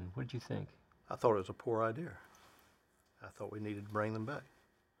reaction? What did you think? I thought it was a poor idea. I thought we needed to bring them back.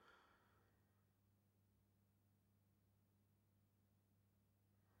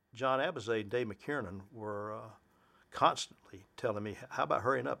 John Abizaid and Dave McKiernan were constantly telling me, how about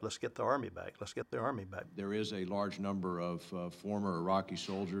hurrying up? Let's get the Army back. Let's get the Army back. There is a large number of former Iraqi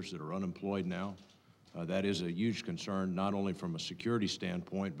soldiers that are unemployed now. That is a huge concern, not only from a security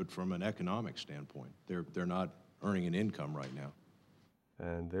standpoint, but from an economic standpoint. They're not earning an income right now.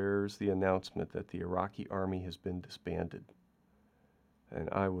 and there's the announcement that the Iraqi army has been disbanded. And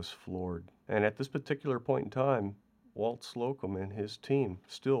I was floored. And at this particular point in time, Walt Slocum and his team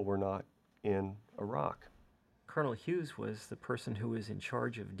still were not in Iraq. Colonel Hughes was the person who was in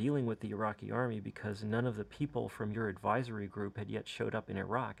charge of dealing with the Iraqi army because none of the people from your advisory group had yet showed up in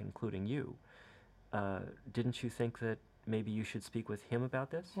Iraq, including you. Didn't you think that maybe you should speak with him about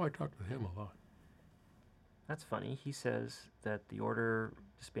this? Oh, I talked with him a lot. That's funny. He says that the order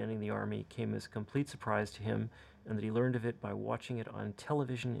disbanding the army came as a complete surprise to him and that he learned of it by watching it on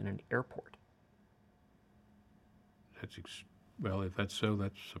television in an airport. Well, if that's so,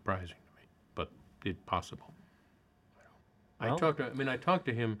 that's surprising to me, but it's possible. Well, I talked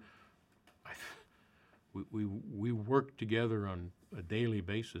to him. We worked together on a daily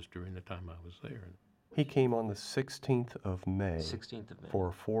basis during the time I was there. He came on the 16th of May, 16th of May. For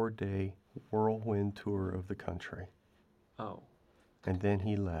a 4-day whirlwind tour of the country. Oh. And then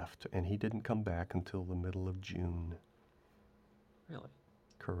he left, and he didn't come back until the middle of June. Really?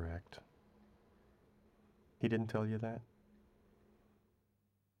 Correct. He didn't tell you that?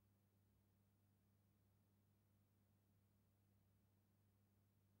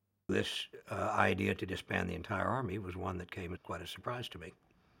 This idea to disband the entire army was one that came as quite a surprise to me.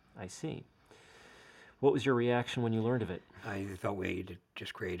 I see. What was your reaction when you learned of it? I thought we had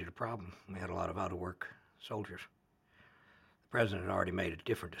just created a problem. We had a lot of out-of-work soldiers. The president had already made a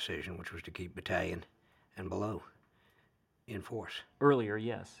different decision, which was to keep battalion and below in force. Earlier,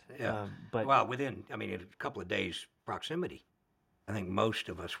 yes. Yeah. But well, within, a couple of days' proximity. I think most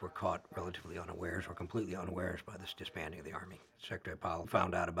of us were caught relatively unawares or completely unawares by this disbanding of the Army. Secretary Powell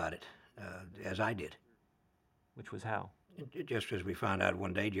found out about it, as I did. Which was how? Just as we found out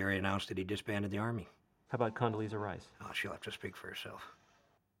one day, Jerry announced that he disbanded the Army. How about Condoleezza Rice? Oh, she'll have to speak for herself.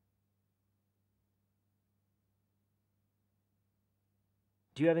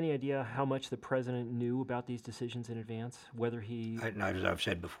 Do you have any idea how much the president knew about these decisions in advance? Whether he... As I've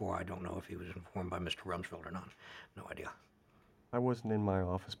said before, I don't know if he was informed by Mr. Rumsfeld or not. No idea. I wasn't in my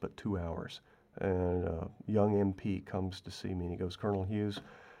office but 2 hours, and a young MP comes to see me, and he goes, Colonel Hughes,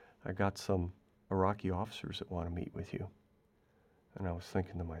 I got some Iraqi officers that want to meet with you. And I was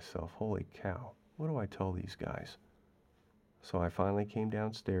thinking to myself, holy cow, what do I tell these guys? So I finally came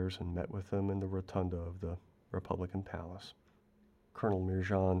downstairs and met with them in the rotunda of the Republican Palace. Colonel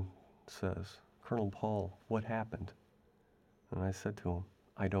Mirjan says, Colonel Paul, what happened? And I said to him,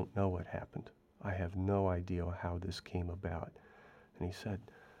 I don't know what happened. I have no idea how this came about. And he said,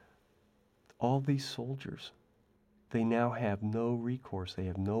 all these soldiers, they now have no recourse. They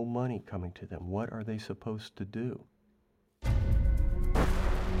have no money coming to them. What are they supposed to do?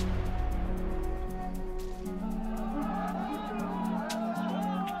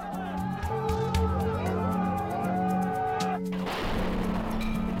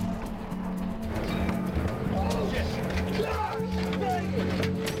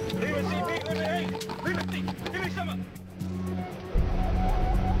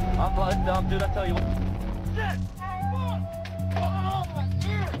 Dude, I tell you what. Shit!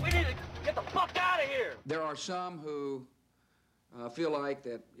 We need to get the fuck out of here! There are some who feel like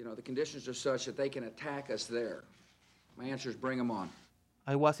that, the conditions are such that they can attack us there. My answer is bring them on.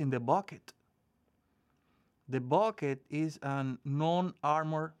 I was in the bucket. The bucket is a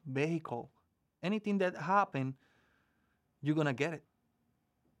non-armored vehicle. Anything that happened, you're gonna get it.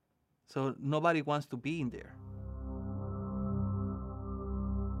 So nobody wants to be in there.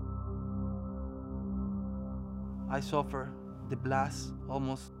 I suffer the blast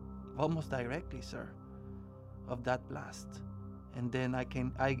almost directly, sir, of that blast. And then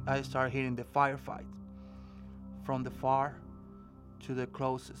I start hearing the firefight from the far to the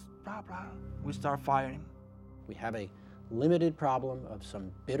closest. Blah, blah. We start firing. We have a limited problem of some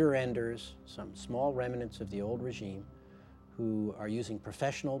bitter enders, some small remnants of the old regime who are using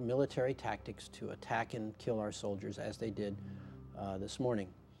professional military tactics to attack and kill our soldiers as they did this morning.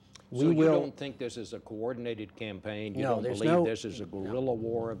 So you don't think this is a coordinated campaign? You don't believe this is a guerrilla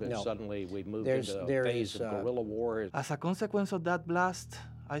war, that suddenly we've moved into a phase of guerrilla war? As a consequence of that blast,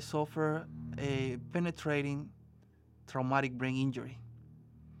 I suffer a penetrating traumatic brain injury.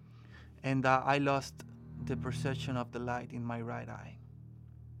 And I lost the perception of the light in my right eye.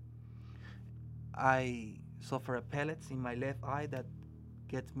 I suffer a pellets in my left eye that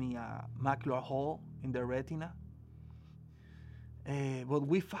gets me a macular hole in the retina. But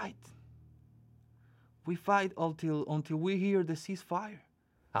we fight. We fight until we hear the ceasefire.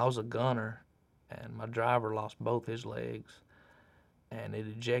 I was a gunner, and my driver lost both his legs, and it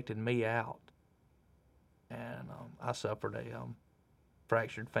ejected me out. And I suffered a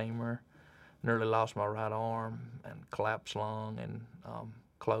fractured femur, Nearly lost my right arm and collapsed lung and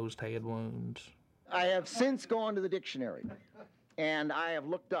closed head wounds. I have since gone to the dictionary, and I have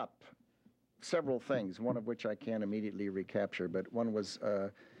looked up several things, one of which I can't immediately recapture, but one was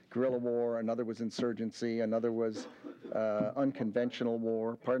guerrilla war, another was insurgency, another was unconventional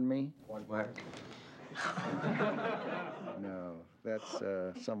war. Pardon me? Quagmire? No, that's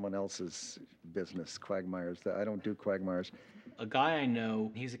someone else's business, quagmires. I don't do quagmires. A guy I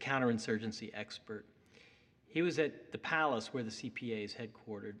know, he's a counterinsurgency expert. He was at the palace where the CPA is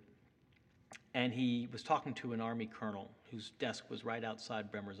headquartered, and he was talking to an Army colonel whose desk was right outside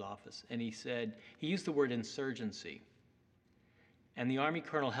Bremer's office, and he said, he used the word insurgency. And the Army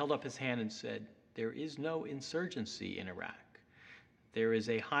colonel held up his hand and said, there is no insurgency in Iraq. There is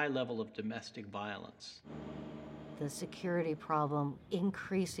a high level of domestic violence. The security problem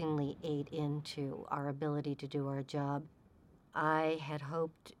increasingly ate into our ability to do our job. I had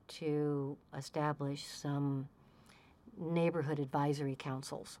hoped to establish some neighborhood advisory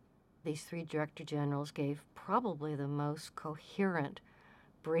councils. These three director generals gave probably the most coherent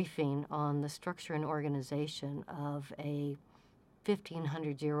briefing on the structure and organization of a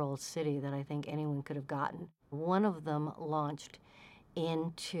 1,500-year-old city that I think anyone could have gotten. One of them launched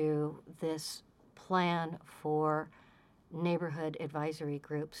into this plan for neighborhood advisory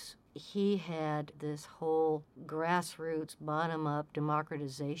groups. He had this whole grassroots, bottom-up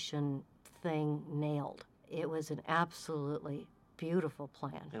democratization thing nailed. It was an absolutely beautiful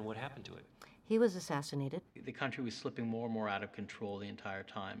plan. And what happened to it? He was assassinated. The country was slipping more and more out of control the entire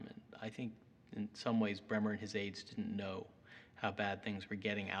time, and I think in some ways Bremer and his aides didn't know how bad things were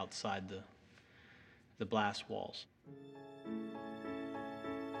getting outside the blast walls.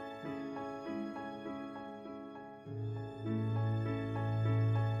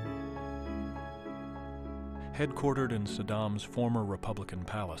 Headquartered in Saddam's former Republican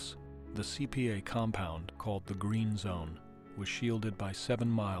palace, the CPA compound, called the Green Zone, was shielded by 7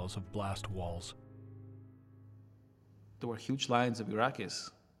 miles of blast walls. There were huge lines of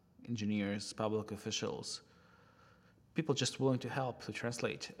Iraqis, engineers, public officials, people just willing to help, to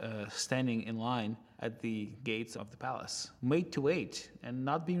translate, standing in line at the gates of the palace, made to wait and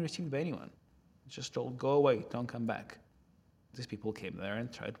not being received by anyone. Just told, go away, don't come back. These people came there and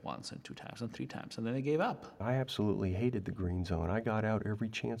tried once and 2 times and 3 times, and then they gave up. I absolutely hated the Green Zone. I got out every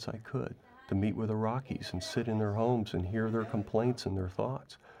chance I could to meet with Iraqis and sit in their homes and hear their complaints and their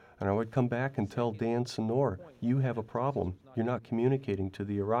thoughts. And I would come back and tell Dan Senor, you have a problem. You're not communicating to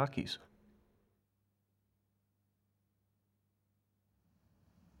the Iraqis.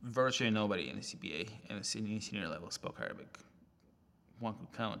 Virtually nobody in the CPA and the senior level spoke Arabic. One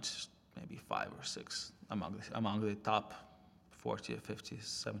could count maybe 5 or 6 among the top 40 or 50,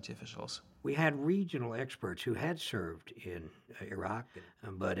 70 officials. We had regional experts who had served in Iraq,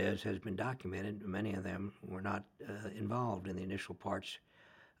 but as has been documented, many of them were not involved in the initial parts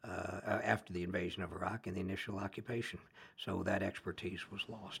after the invasion of Iraq and the initial occupation. So that expertise was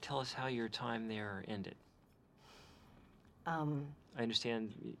lost. Tell us how your time there ended. I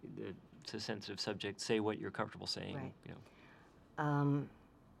understand it's a sensitive subject. Say what you're comfortable saying. Right. You know.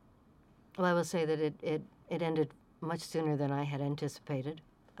 Well, I will say that it ended much sooner than I had anticipated,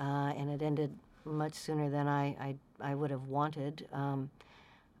 and it ended much sooner than I would have wanted.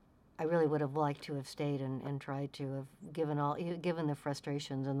 I really would have liked to have stayed and tried to have given the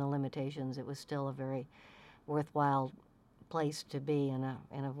frustrations and the limitations. It was still a very worthwhile place to be and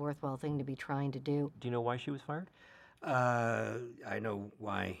a worthwhile thing to be trying to do. Do you know why she was fired? I know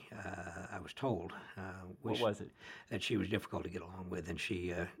why I was told. What was it? That she was difficult to get along with, and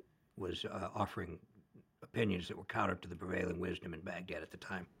she was offering opinions that were counter to the prevailing wisdom in Baghdad at the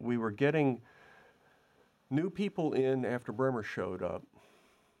time. We were getting new people in after Bremer showed up.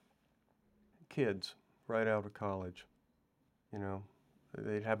 Kids right out of college, you know.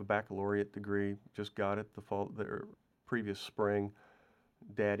 They'd have a baccalaureate degree, just got it the previous spring.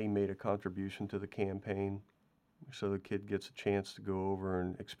 Daddy made a contribution to the campaign, so the kid gets a chance to go over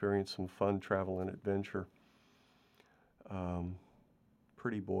and experience some fun travel and adventure.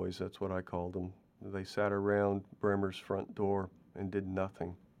 Pretty boys, that's what I called them. They sat around Bremer's front door and did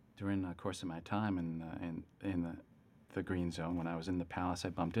nothing. During the course of my time in the Green Zone, when I was in the palace, I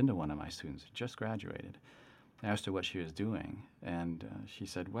bumped into one of my students who just graduated. I asked her what she was doing, and she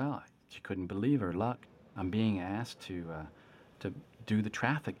said, well, she couldn't believe her luck. I'm being asked to do the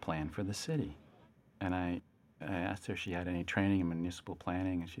traffic plan for the city. And I asked her if she had any training in municipal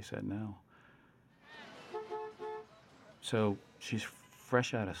planning, and she said no. So she's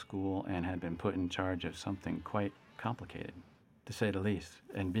fresh out of school and had been put in charge of something quite complicated, to say the least.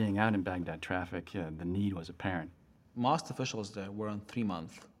 And being out in Baghdad traffic, the need was apparent. Most officials there were on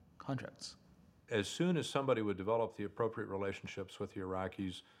 3-month contracts. as soon as somebody would develop the appropriate relationships with the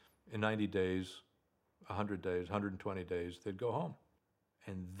Iraqis, in 90 days, 100 days, 120 days, they'd go home.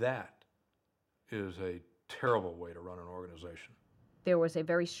 And that is a terrible way to run an organization. There was a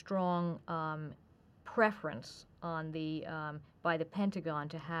very strong preference on by the Pentagon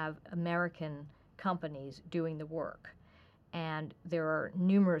to have American companies doing the work. And there are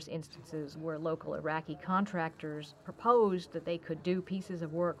numerous instances where local Iraqi contractors proposed that they could do pieces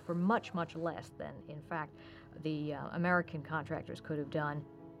of work for much, much less than, in fact, the American contractors could have done.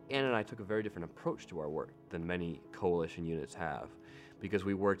 Ann and I took a very different approach to our work than many coalition units have, because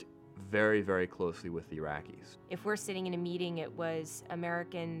we worked very, very closely with the Iraqis. If we're sitting in a meeting, it was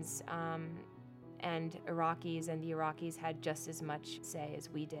Americans and Iraqis, and the Iraqis had just as much say as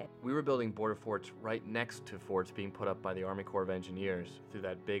we did. We were building border forts right next to forts being put up by the Army Corps of Engineers through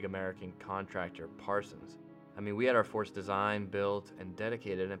that big American contractor, Parsons. I mean, we had our forts designed, built, and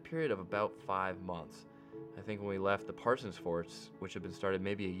dedicated in a period of about 5 months. I think when we left, the Parsons forts, which had been started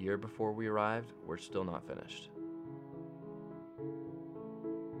maybe a year before we arrived, were still not finished.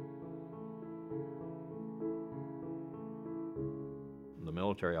 The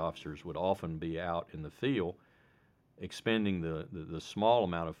military officers would often be out in the field expending the small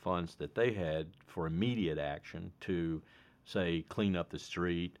amount of funds that they had for immediate action to, say, clean up the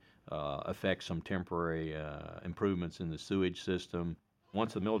street, effect some temporary improvements in the sewage system.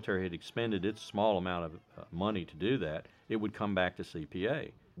 Once the military had expended its small amount of money to do that, it would come back to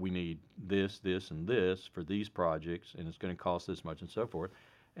CPA. We need this, this, and this for these projects, and it's going to cost this much and so forth.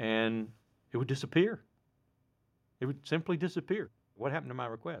 And it would disappear. It would simply disappear. What happened to my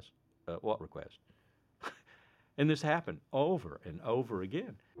request? What request? And this happened over and over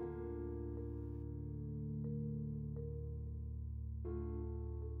again.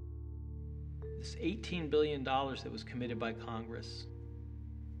 This $18 billion that was committed by Congress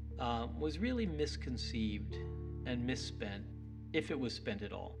was really misconceived and misspent, if it was spent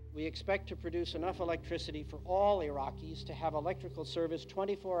at all. We expect to produce enough electricity for all Iraqis to have electrical service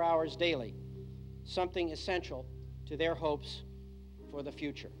 24 hours daily, something essential to their hopes for the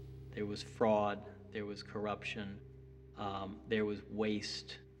future. There was fraud, there was corruption, there was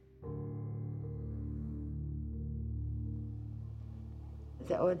waste.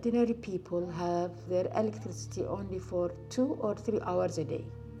 The ordinary people have their electricity only for 2 or 3 hours a day.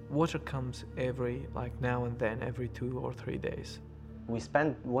 Water comes every, now and then, every 2 or 3 days. We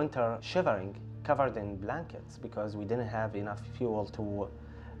spent winter shivering, covered in blankets, because we didn't have enough fuel to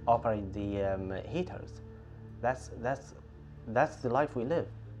operate the heaters. That's the life we live.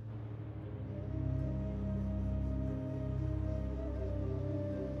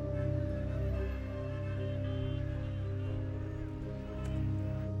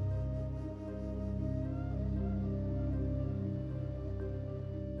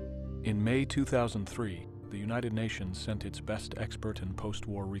 In May 2003, the United Nations sent its best expert in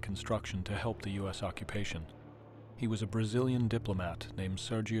post-war reconstruction to help the U.S. occupation. He was a Brazilian diplomat named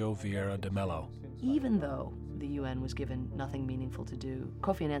Sergio Vieira de Mello. Even though the UN was given nothing meaningful to do,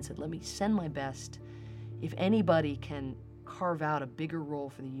 Kofi Annan said, let me send my best. If anybody can carve out a bigger role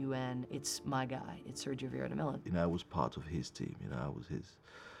for the UN, it's my guy. It's Sergio Vieira de Mello. I was part of his team. I was his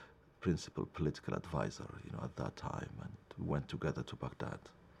principal political advisor, at that time, and we went together to Baghdad.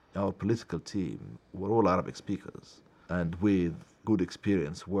 Our political team were all Arabic speakers and with good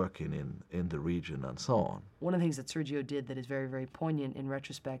experience working in the region and so on. One of the things that Sergio did that is very, very poignant in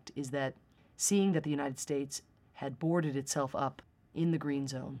retrospect is that seeing that the United States had boarded itself up in the Green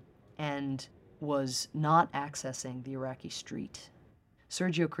Zone and was not accessing the Iraqi street,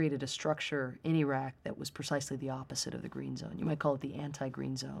 Sergio created a structure in Iraq that was precisely the opposite of the Green Zone. You might call it the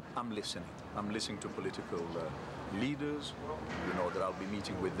anti-Green Zone. I'm listening. I'm listening to political leaders, that I'll be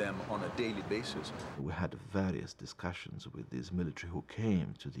meeting with them on a daily basis. We had various discussions with these military who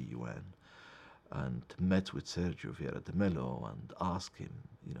came to the UN and met with Sergio Vieira de Mello and asked him,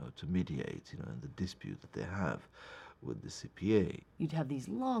 to mediate, in the dispute that they have with the CPA. You'd have these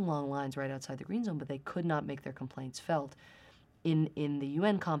long, long lines right outside the Green Zone, but they could not make their complaints felt. In the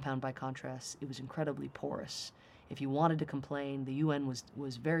UN compound, by contrast, it was incredibly porous. If you wanted to complain, the UN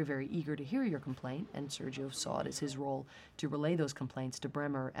was very, very eager to hear your complaint, and Sergio saw it as his role to relay those complaints to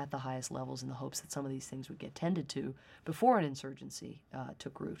Bremer at the highest levels in the hopes that some of these things would get tended to before an insurgency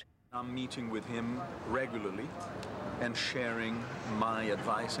took root. I'm meeting with him regularly and sharing my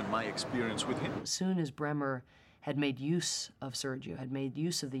advice and my experience with him. As soon as Bremer had made use of Sergio, had made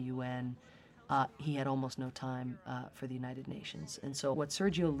use of the UN, he had almost no time for the United Nations. And so what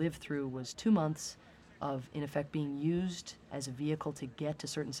Sergio lived through was 2 months of, in effect, being used as a vehicle to get to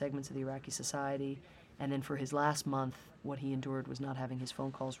certain segments of the Iraqi society And then for his last month, what he endured was not having his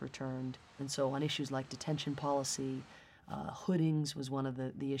phone calls returned. And so on issues like detention policy, hoodings was one of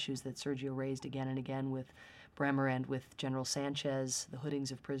the issues that Sergio raised again and again with Bremer and with General Sanchez, the hoodings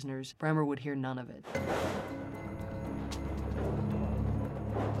of prisoners. Bremer would hear none of it.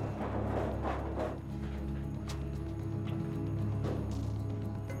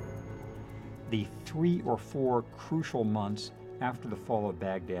 The 3 or 4 crucial months after the fall of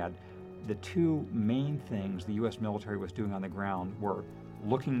Baghdad, the two main things the U.S. military was doing on the ground were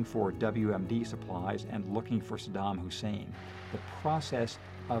looking for WMD supplies and looking for Saddam Hussein. The process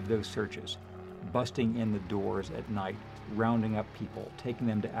of those searches, busting in the doors at night, rounding up people, taking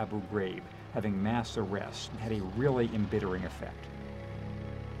them to Abu Ghraib, having mass arrests, had a really embittering effect.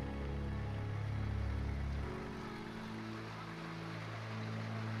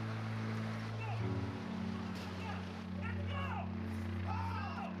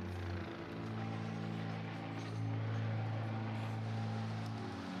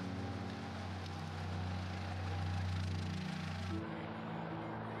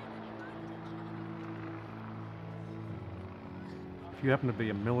 If you happen to be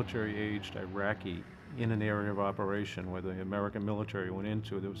a military-aged Iraqi in an area of operation where the American military went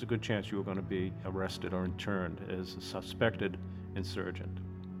into, there was a good chance you were going to be arrested or interned as a suspected insurgent,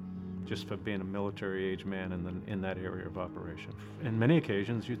 just for being a military-aged man in that area of operation. In many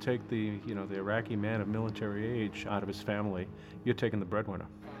occasions, you take the Iraqi man of military age out of his family, you're taking the breadwinner.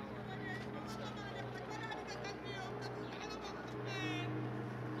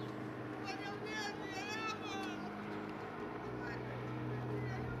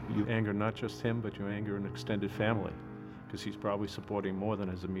 You anger not just him, but you anger an extended family, because he's probably supporting more than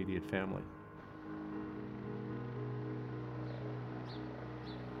his immediate family.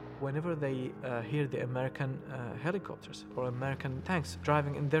 Whenever they hear the American helicopters or American tanks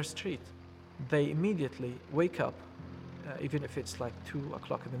driving in their street, they immediately wake up, even if it's like 2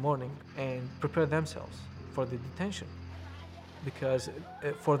 o'clock in the morning, and prepare themselves for the detention. Because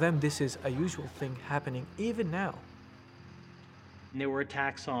for them, this is a usual thing happening even now. And there were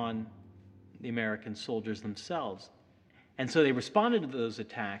attacks on the American soldiers themselves. And so they responded to those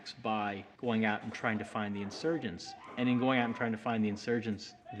attacks by going out and trying to find the insurgents. And in going out and trying to find the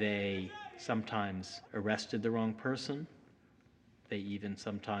insurgents, they sometimes arrested the wrong person. They even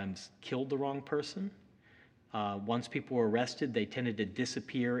sometimes killed the wrong person. Once people were arrested, they tended to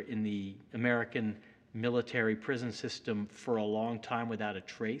disappear in the American military prison system for a long time without a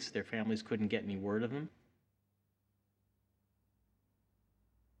trace. Their families couldn't get any word of them.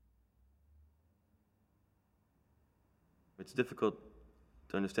 It's difficult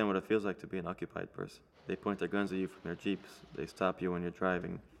to understand what it feels like to be an occupied person. They point their guns at you from their jeeps. They stop you when you're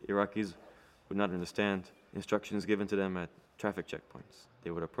driving. Iraqis would not understand instructions given to them at traffic checkpoints. They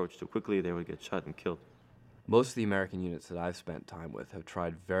would approach too quickly, they would get shot and killed. Most of the American units that I've spent time with have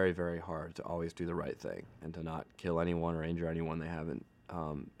tried very, very hard to always do the right thing and to not kill anyone or injure anyone they haven't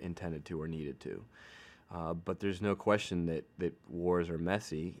intended to or needed to. But there's no question that wars are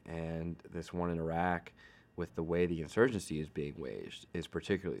messy, and this one in Iraq, with the way the insurgency is being waged, is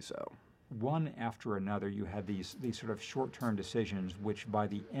particularly so. One after another, you had these sort of short-term decisions, which by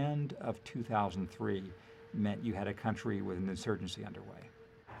the end of 2003 meant you had a country with an insurgency underway.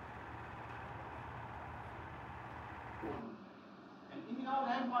 And in our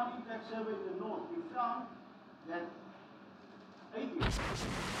landmark impact survey in the north, we found that 80.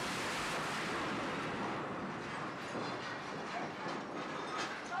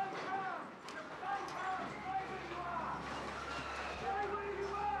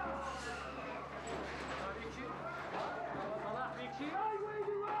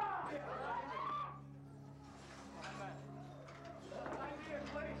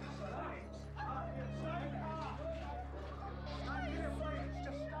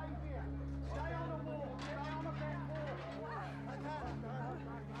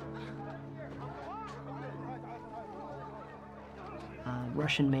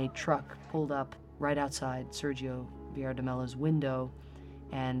 Russian-made truck pulled up right outside Sergio Vieira de Mello's window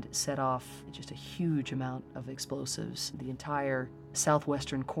and set off just a huge amount of explosives. The entire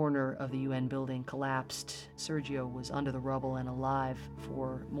southwestern corner of the UN building collapsed. Sergio was under the rubble and alive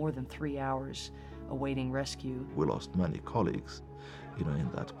for more than 3 hours, awaiting rescue. We lost many colleagues, in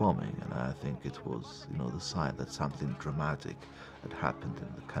that bombing, and I think it was, the sign that something dramatic had happened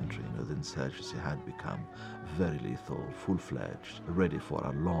in the country. The insurgency had become very lethal, full-fledged, ready for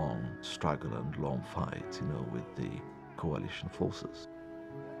a long struggle and long fight, with the coalition forces.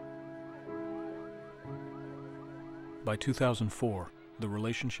 By 2004, the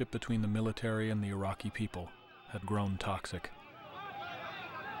relationship between the military and the Iraqi people had grown toxic.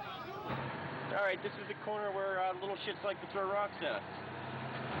 Sorry, right, this is the corner where little shits like to throw rocks at us.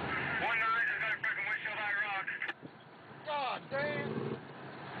 1-9 has got a broken windshield high rock. God damn!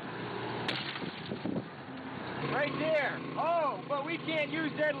 Right there. Oh, but we can't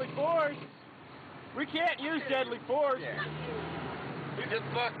use deadly force. We can't use deadly force.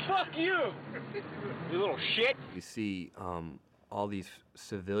 Fuck you! You little shit. You see all these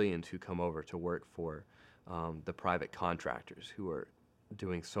civilians who come over to work for the private contractors who are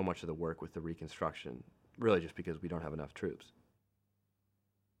doing so much of the work with the reconstruction, really just because we don't have enough troops.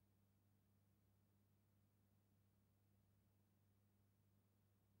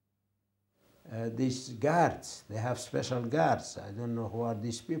 These guards, they have special guards. I don't know who are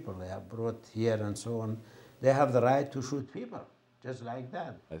these people they have brought here and so on. They have the right to shoot people, just like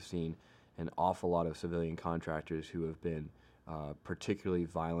that. I've seen an awful lot of civilian contractors who have been particularly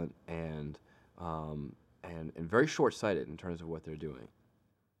violent and very short-sighted in terms of what they're doing.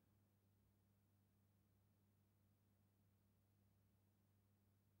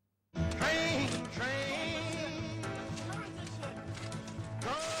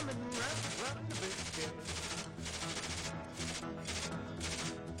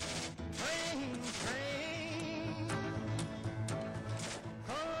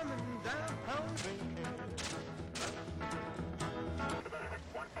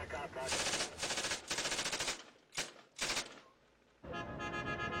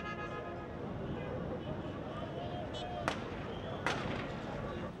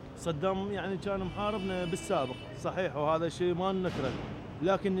 صدام يعني كان محاربنا بالسابق صحيح وهذا شيء ما ننكره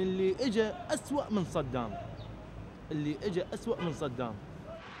لكن اللي اجى أسوأ من صدام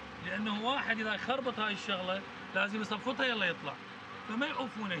لأنه واحد إذا خربط هاي الشغلة لازم يصفطها يلا يطلع فما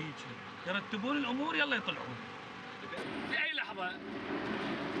يعوفونه هيك يرتبون الأمور يلا يطلعون في أي لحظة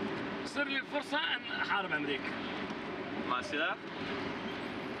تصير لي الفرصة أن أحارب أمريكا مع سلاح؟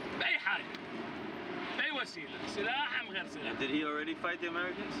 بأي حاجة بأي وسيلة سلاح أم غير سلاح. Did he already fight the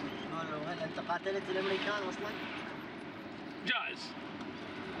Americans? No, هل أنت قاتلت الأمريكان أصلاً؟ جائز.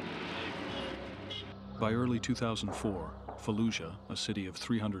 By early 2004, Fallujah, a city of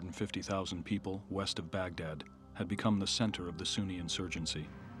 350,000 people west of Baghdad, had become the center of the Sunni insurgency.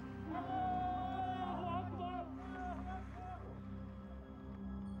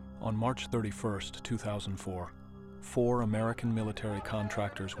 On March 31st, 2004, 4 American military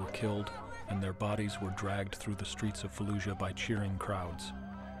contractors were killed and their bodies were dragged through the streets of Fallujah by cheering crowds.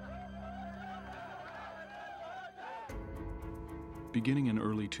 Beginning in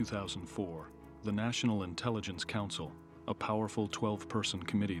early 2004, the National Intelligence Council, a powerful 12-person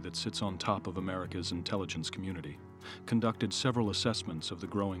committee that sits on top of America's intelligence community, conducted several assessments of the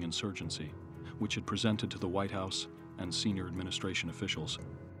growing insurgency, which it presented to the White House and senior administration officials.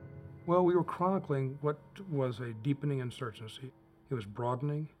 Well, we were chronicling what was a deepening insurgency. It was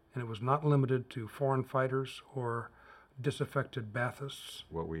broadening, and it was not limited to foreign fighters or disaffected Baathists.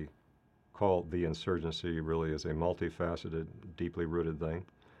 What we call the insurgency really is a multifaceted, deeply rooted thing.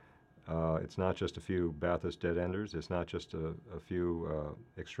 It's not just a few Baathist dead-enders. It's not just a few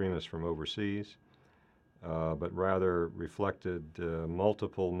extremists from overseas, but rather reflected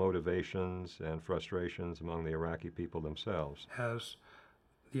multiple motivations and frustrations among the Iraqi people themselves. As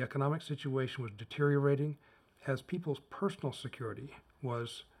the economic situation was deteriorating, as people's personal security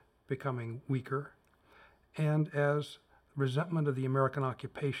was becoming weaker, and as resentment of the American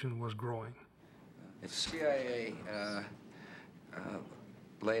occupation was growing. The CIA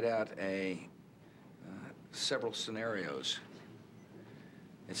laid out several scenarios.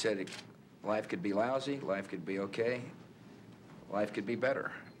 It said life could be lousy, life could be okay, life could be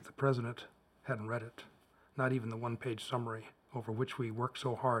better. The president hadn't read it, not even the one-page summary over which we worked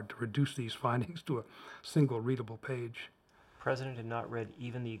so hard to reduce these findings to a single readable page. The president had not read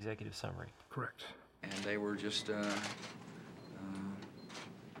even the executive summary. Correct. And they were just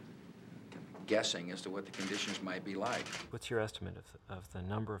guessing as to what the conditions might be like. What's your estimate of the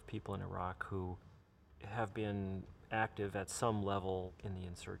number of people in Iraq who have been active at some level in the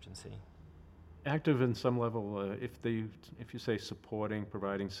insurgency? Active in some level, if you say supporting,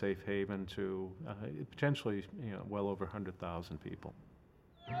 providing safe haven to potentially, well over 100,000 people.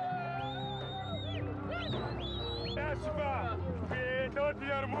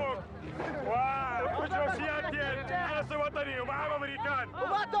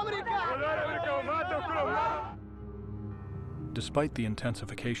 Despite the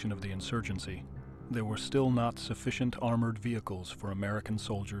intensification of the insurgency, there were still not sufficient armored vehicles for American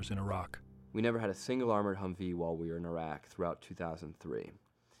soldiers in Iraq. We never had a single armored Humvee while we were in Iraq throughout 2003.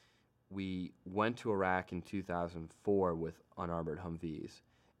 We went to Iraq in 2004 with unarmored Humvees,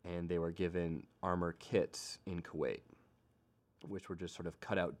 and they were given armor kits in Kuwait. which were just sort of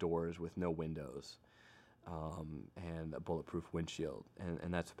cutout doors with no windows and a bulletproof windshield,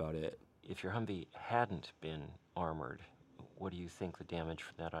 and that's about it. If your Humvee hadn't been armored, what do you think the damage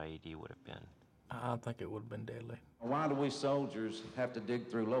from that IED would have been? I think it would have been deadly. Why do we soldiers have to dig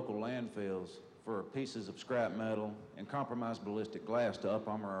through local landfills for pieces of scrap metal and compromised ballistic glass to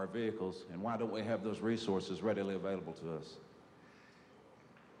up-armor our vehicles, and why don't we have those resources readily available to us?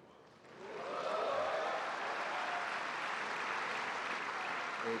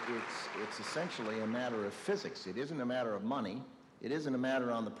 It's essentially a matter of physics. It isn't a matter of money. It isn't a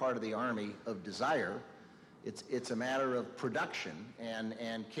matter on the part of the Army of desire. It's a matter of production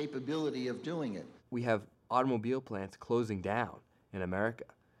and capability of doing it. We have automobile plants closing down in America,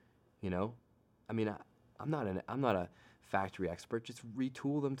 you know? I mean, I'm not a factory expert. Just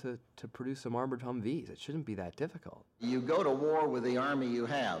retool them to produce some armored Humvees. It shouldn't be that difficult. You go to war with the Army you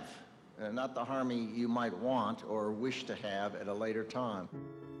have, not the Army you might want or wish to have at a later time.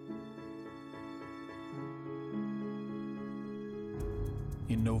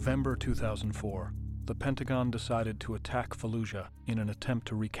 In November 2004, the Pentagon decided to attack Fallujah in an attempt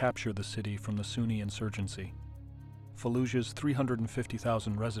to recapture the city from the Sunni insurgency. Fallujah's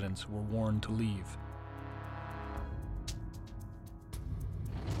 350,000 residents were warned to leave.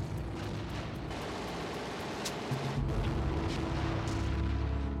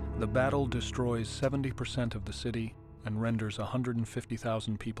 The battle destroys 70% of the city and renders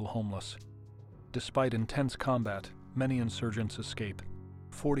 150,000 people homeless. Despite intense combat, many insurgents escape.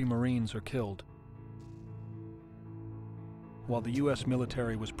 40 Marines are killed. While the U.S.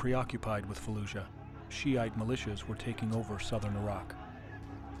 military was preoccupied with Fallujah, Shiite militias were taking over southern Iraq.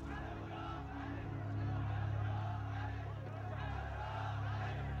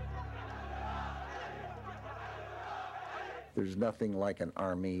 There's nothing like an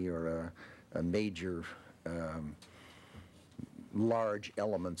army or a major large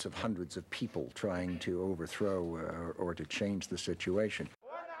elements of hundreds of people trying to overthrow or to change the situation.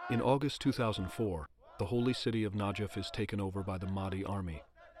 In August 2004, the holy city of Najaf is taken over by the Mahdi army,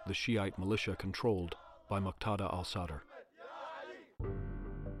 the Shiite militia controlled by Muqtada al-Sadr.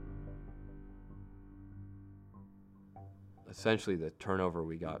 Essentially, the turnover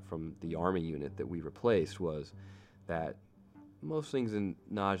we got from the army unit that we replaced was that most things in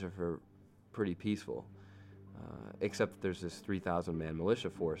Najaf are pretty peaceful, except that there's this 3,000-man militia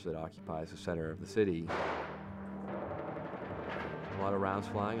force that occupies the center of the city. A lot of rounds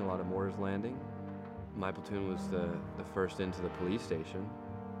flying, a lot of mortars landing. My platoon was the first into the police station.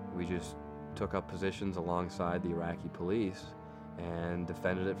 We just took up positions alongside the Iraqi police and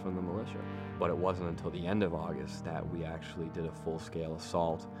defended it from the militia. But it wasn't until the end of August that we actually did a full-scale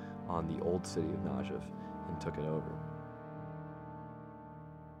assault on the old city of Najaf and took it over.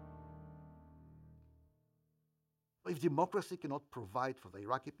 If democracy cannot provide for the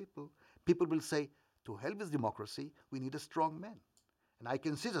Iraqi people, people will say, to hell with democracy, we need a strong man. And I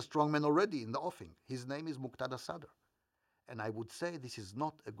can see the strong man already in the offing. His name is Muqtada Sadr. And I would say this is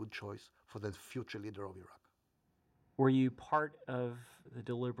not a good choice for the future leader of Iraq. Were you part of the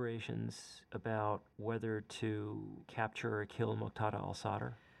deliberations about whether to capture or kill Muqtada al-Sadr?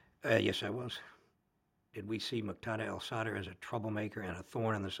 Yes, I was. Did we see Muqtada al-Sadr as a troublemaker and a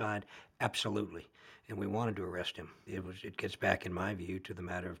thorn in the side? Absolutely. And we wanted to arrest him. It gets back, in my view, to the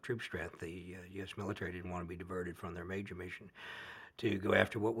matter of troop strength. The U.S. military didn't want to be diverted from their major mission to go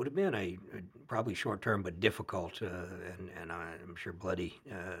after what would have been a probably short-term but difficult and I'm sure bloody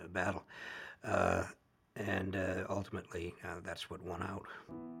battle. And ultimately, that's what won out.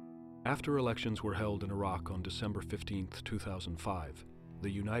 After elections were held in Iraq on December 15, 2005, the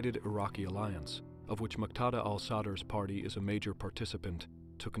United Iraqi Alliance, of which Muqtada al-Sadr's party is a major participant,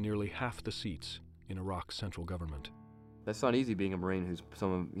 took nearly half the seats in Iraq's central government. That's not easy being a Marine who's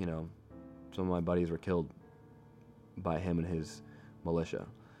some of my buddies were killed by him and his militia,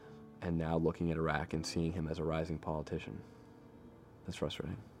 and now looking at Iraq and seeing him as a rising politician. That's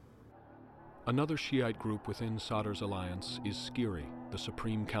frustrating. Another Shiite group within Sadr's alliance is Skiri, the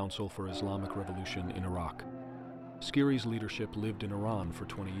Supreme Council for Islamic Revolution in Iraq. Skiri's leadership lived in Iran for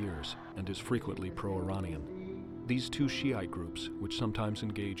 20 years and is frequently pro-Iranian. These two Shiite groups, which sometimes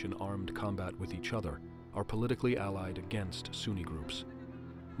engage in armed combat with each other, are politically allied against Sunni groups.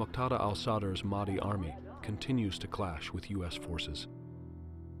 Muqtada al-Sadr's Mahdi army continues to clash with U.S. forces.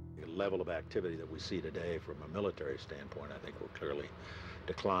 The level of activity that we see today from a military standpoint, I think, will clearly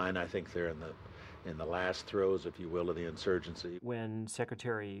decline. I think they're in the last throes, if you will, of the insurgency. When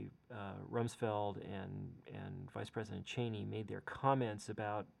Secretary Rumsfeld and Vice President Cheney made their comments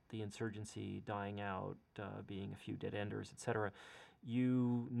about the insurgency dying out, being a few dead enders, etc.,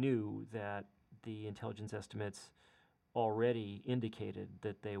 you knew that the intelligence estimates already indicated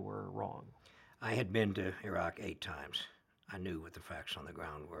that they were wrong. I had been to Iraq 8 times. I knew what the facts on the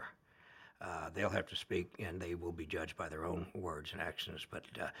ground were. They'll have to speak, and they will be judged by their own words and actions, but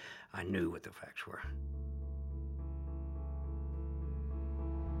I knew what the facts were.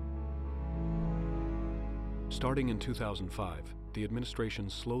 Starting in 2005, the administration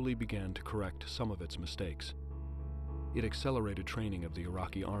slowly began to correct some of its mistakes. It accelerated training of the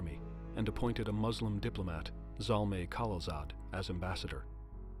Iraqi army and appointed a Muslim diplomat, Zalmay Khalilzad, as ambassador.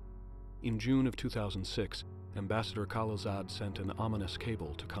 In June of 2006, Ambassador Khalilzad sent an ominous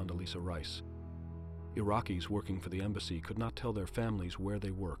cable to Condoleezza Rice. Iraqis working for the embassy could not tell their families where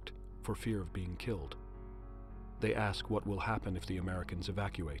they worked for fear of being killed. They ask what will happen if the Americans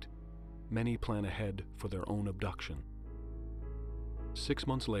evacuate. Many plan ahead for their own abduction. 6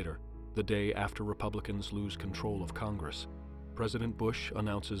 months later, the day after Republicans lose control of Congress, President Bush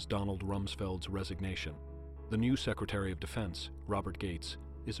announces Donald Rumsfeld's resignation. The new Secretary of Defense, Robert Gates,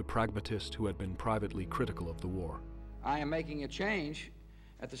 is a pragmatist who had been privately critical of the war. I am making a change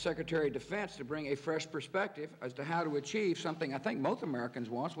at the Secretary of Defense to bring a fresh perspective as to how to achieve something I think most Americans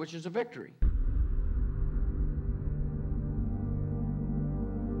want, which is a victory.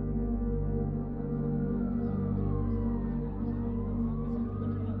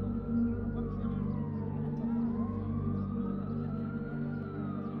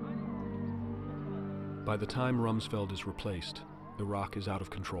 By the time Rumsfeld is replaced, Iraq is out of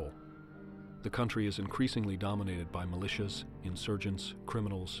control. The country is increasingly dominated by militias, insurgents,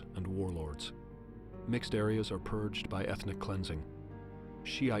 criminals, and warlords. Mixed areas are purged by ethnic cleansing.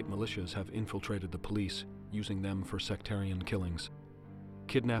 Shiite militias have infiltrated the police, using them for sectarian killings.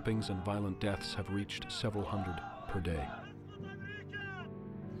 Kidnappings and violent deaths have reached several hundred per day.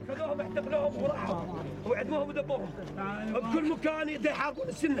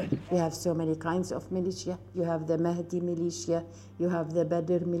 We have so many kinds of militia. You have the Mahdi militia, you have the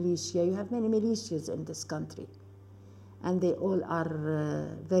Badr militia, you have many militias in this country. And they all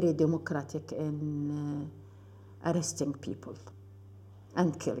are very democratic in arresting people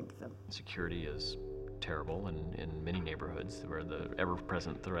and killing them. Security is terrible in many neighborhoods where the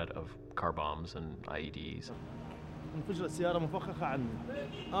ever-present threat of car bombs and IEDs. انفجرت سيارة مفخخة عني.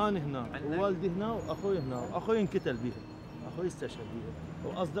 أنا هنا ووالدي هنا وأخوي هنا وأخوي انقتل بيها. أخوي استشهد بيها.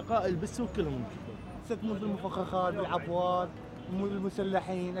 وأصدقائي البسوا كلهم انقتلوا. ستموت بالمفخخات بالعبوات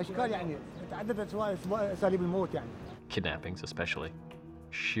بالمسلحين أشكال يعني تعددت أساليب الموت يعني. Kidnappings especially.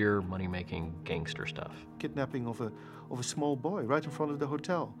 Sheer money-making gangster stuff. Kidnapping of a small boy right in front of the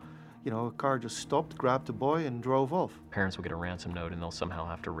hotel. You know, a car just stopped, grabbed the boy, and drove off. Parents will get a ransom note, and they'll somehow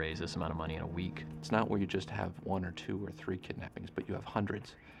have to raise this amount of money in a week. It's not where you just have 1 or 2 or 3 kidnappings, but you have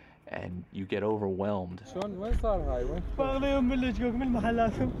hundreds, and you get overwhelmed. وين صار هاي؟ باغليهم من شكوك من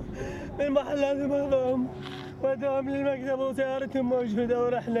محلاتهم أخذوهم ودوهم للمكتب وسيارتهم موجودة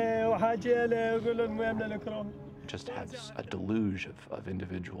ورحلة وحاجة له ويقول لهم ما يملى الكرام. Just has a deluge of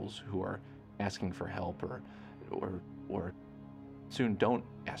individuals who are asking for help or soon don't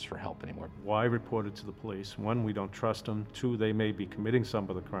ask for help anymore. Why report it to the police? 1, we don't trust them. 2, they may be committing some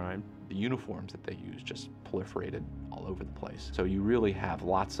of the crime. The uniforms that they use just proliferated all over the place. So you really have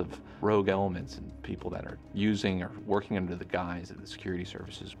lots of rogue elements and people that are using or working under the guise of the security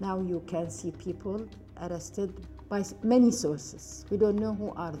services. Now you can see people arrested by many sources. We don't know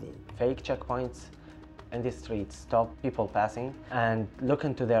who are they. Fake checkpoints in the streets stop people passing and look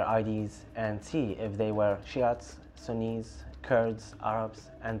into their IDs and see if they were Shiites, Sunnis, Kurds,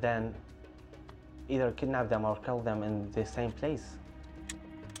 Arabs, and then either kidnap them or kill them in the same place.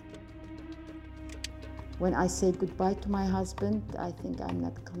 When I say goodbye to my husband, I think I'm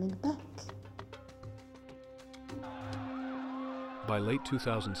not coming back. By late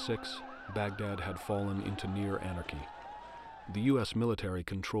 2006, Baghdad had fallen into near anarchy. The U.S. military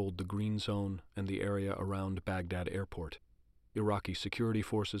controlled the Green Zone and the area around Baghdad Airport. Iraqi security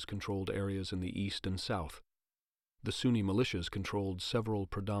forces controlled areas in the east and south. The Sunni militias controlled several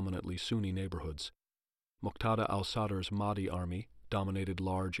predominantly Sunni neighborhoods. Muqtada al-Sadr's Mahdi army dominated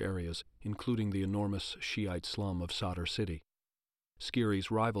large areas, including the enormous Shiite slum of Sadr City.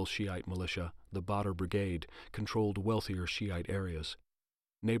 Skiri's rival Shiite militia, the Badr Brigade, controlled wealthier Shiite areas.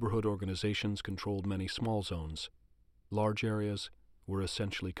 Neighborhood organizations controlled many small zones. Large areas were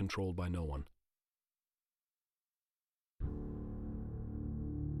essentially controlled by no one.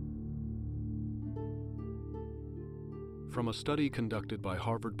 From a study conducted by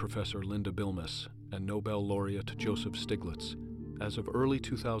Harvard professor Linda Bilmes and Nobel laureate Joseph Stiglitz, as of early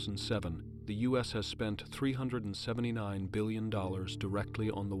 2007, the U.S. has spent $379 billion directly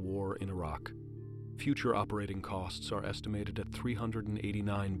on the war in Iraq. Future operating costs are estimated at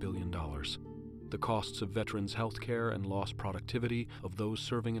 $389 billion. The costs of veterans' health care and lost productivity of those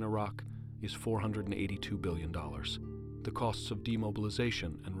serving in Iraq is $482 billion. The costs of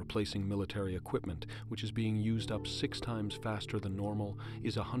demobilization and replacing military equipment, which is being used up 6 times faster than normal,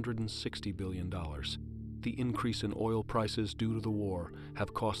 is $160 billion. The increase in oil prices due to the war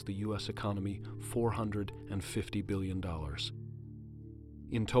have cost the U.S. economy $450 billion.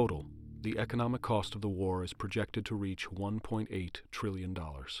 In total, the economic cost of the war is projected to reach $1.8 trillion.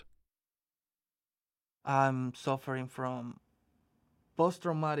 I'm suffering from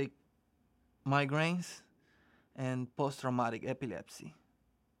post-traumatic migraines and post-traumatic epilepsy.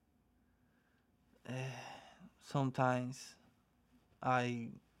 Sometimes I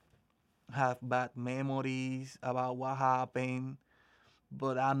have bad memories about what happened,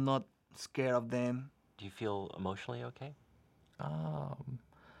 but I'm not scared of them. Do you feel emotionally okay?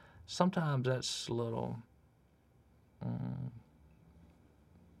 Sometimes that's a little.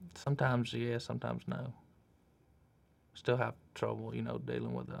 Sometimes yes, sometimes no. Still have trouble,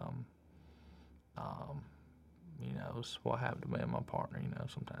 dealing with what happened to me and my partner,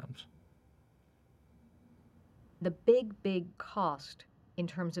 sometimes. The big cost in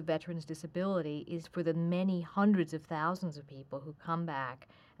terms of veterans' disability is for the many hundreds of thousands of people who come back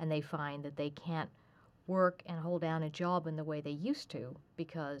and they find that they can't work and hold down a job in the way they used to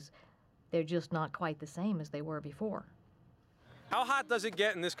because they're just not quite the same as they were before. How hot does it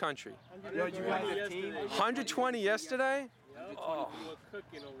get in this country? 120 yesterday? Oh.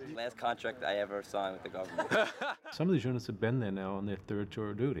 Last contract I ever signed with the government. Some of these units have been there now on their 3rd tour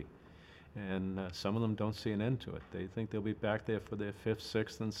of duty, and some of them don't see an end to it. They think they'll be back there for their 5th,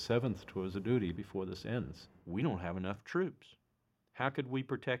 6th, and 7th tours of duty before this ends. We don't have enough troops. How could we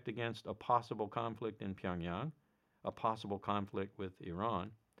protect against a possible conflict in Pyongyang, a possible conflict with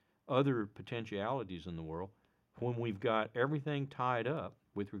Iran, other potentialities in the world, when we've got everything tied up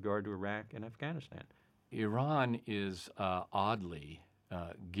with regard to Iraq and Afghanistan? Iran is oddly,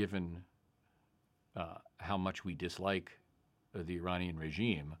 given how much we dislike the Iranian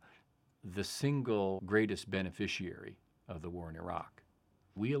regime, the single greatest beneficiary of the war in Iraq.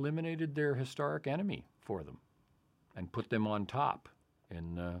 We eliminated their historic enemy for them and put them on top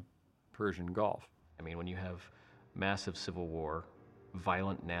in the Persian Gulf. I mean, when you have massive civil war,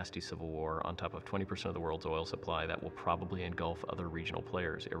 violent, nasty civil war on top of 20% of the world's oil supply, that will probably engulf other regional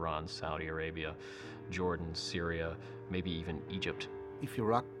players, Iran, Saudi Arabia, Jordan, Syria, maybe even Egypt. If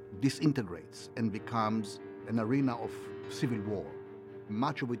Iraq disintegrates and becomes an arena of civil war,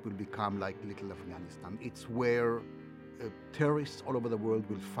 much of it will become like little Afghanistan. It's where terrorists all over the world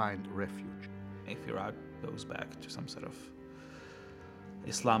will find refuge. If Iraq goes back to some sort of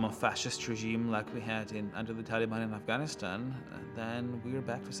Islamo-fascist regime like we had under the Taliban in Afghanistan, then we're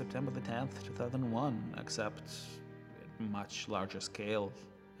back to September the 10th, 2001, except at much larger scale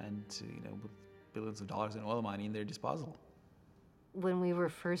and, with billions of dollars in oil money in their disposal. When we were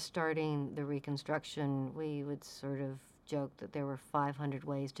first starting the reconstruction, we would sort of joke that there were 500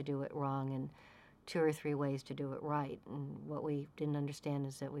 ways to do it wrong and 2 or 3 ways to do it right. And what we didn't understand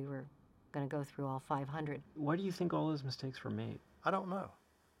is that we were going to go through all 500. Why do you think all those mistakes were made? I don't know.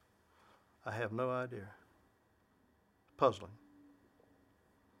 I have no idea. Puzzling.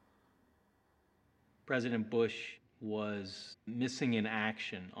 President Bush was missing in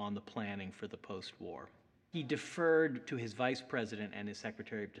action on the planning for the post-war. He deferred to his vice president and his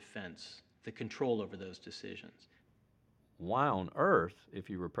secretary of defense the control over those decisions. Why on earth, if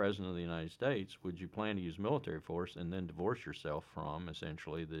you were president of the United States, would you plan to use military force and then divorce yourself from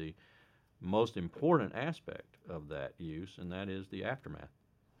essentially the most important aspect of that use, and that is the aftermath?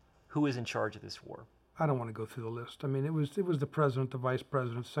 Who is in charge of this war? I don't want to go through the list. I mean, it was the president, the vice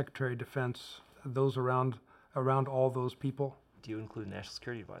president, secretary of defense, those around all those people. Do you include National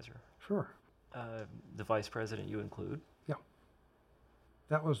Security Advisor? Sure. The vice president you include? Yeah.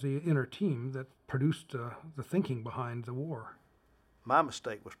 That was the inner team that produced the thinking behind the war. My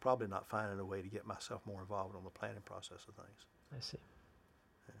mistake was probably not finding a way to get myself more involved in the planning process of things. I see.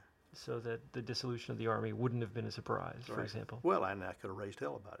 So that the dissolution of the Army wouldn't have been a surprise, for example? Well, and I could have raised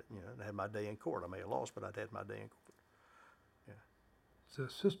hell about it. I had my day in court. I may have lost, but I'd had my day in court. The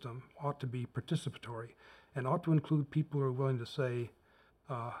system ought to be participatory and ought to include people who are willing to say,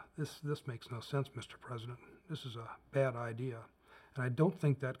 this makes no sense, Mr. President. This is a bad idea. And I don't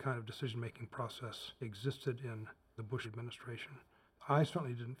think that kind of decision-making process existed in the Bush administration. I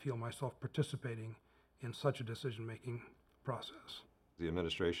certainly didn't feel myself participating in such a decision-making process. The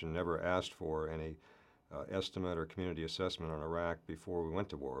administration never asked for any estimate or community assessment on Iraq before we went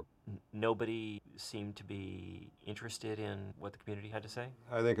to war. Nobody seemed to be interested in what the community had to say?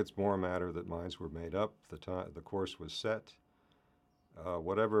 I think it's more a matter that minds were made up, the course was set.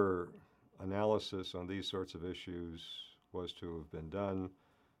 Whatever analysis on these sorts of issues was to have been done.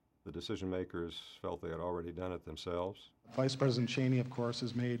 The decision makers felt they had already done it themselves. Vice President Cheney, of course,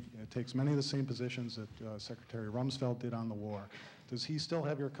 takes many of the same positions that Secretary Rumsfeld did on the war. Does he still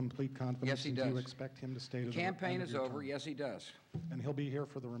have your complete confidence? Yes, he and does. Do you expect him to stay to the campaign end of is your over. term? Yes, he does. And he'll be here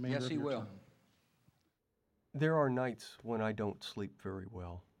for the remainder Yes, of he your will. term? There are nights when I don't sleep very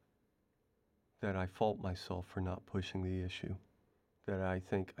well, that I fault myself for not pushing the issue, that I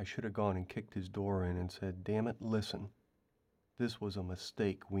think I should have gone and kicked his door in and said, damn it, listen, this was a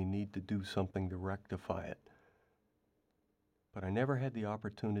mistake. We need to do something to rectify it. But I never had the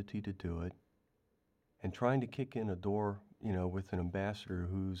opportunity to do it. And trying to kick in a door, with an ambassador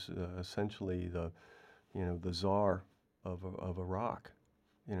who's essentially the czar of Iraq,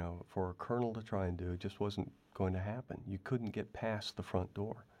 for a colonel to try and do it just wasn't going to happen. You couldn't get past the front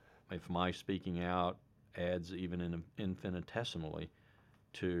door. If my speaking out adds even infinitesimally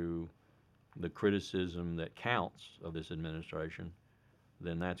to the criticism that counts of this administration,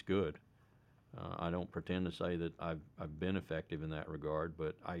 then that's good. I don't pretend to say that I've been effective in that regard,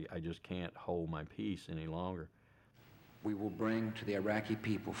 but I just can't hold my peace any longer. We will bring to the Iraqi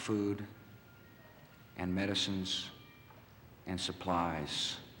people food and medicines and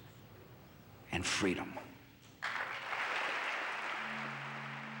supplies and freedom.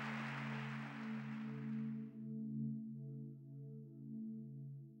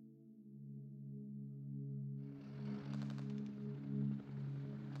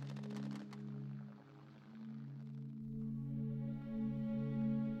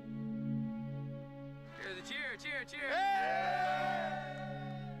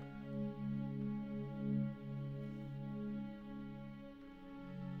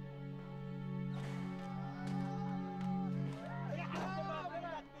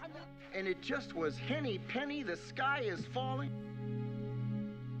 And it just was henny penny, the sky is falling.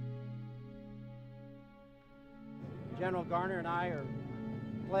 General Garner and I are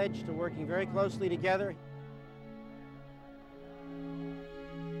pledged to working very closely together.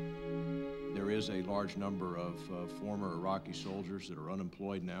 There is a large number of former Iraqi soldiers that are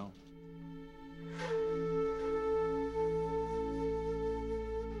unemployed now.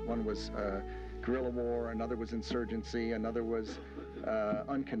 One was guerrilla war, another was insurgency, another was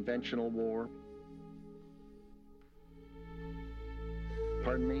unconventional war.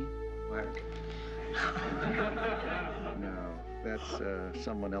 Pardon me? What? No, that's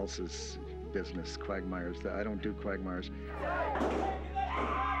someone else's business, quagmires. I don't do quagmires.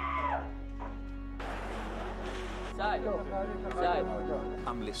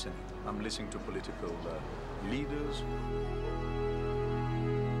 I'm listening. I'm listening to political leaders.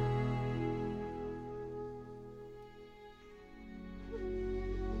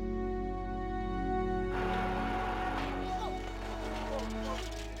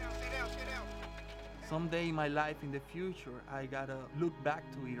 Someday in my life in the future, I gotta look back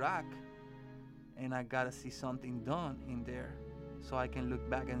to Iraq and I gotta see something done in there so I can look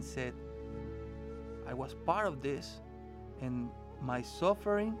back and say, I was part of this and my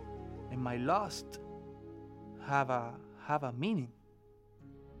suffering and my loss have a meaning.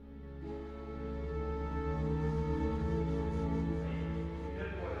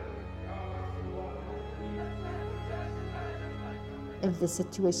 If the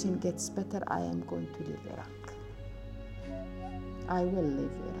situation gets better, I am going to leave Iraq. I will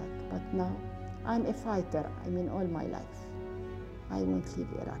leave Iraq, but now I'm a fighter. I mean, all my life. I won't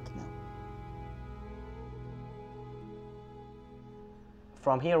leave Iraq now.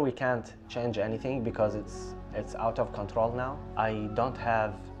 From here, we can't change anything because it's out of control now. I don't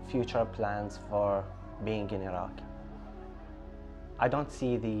have future plans for being in Iraq. I don't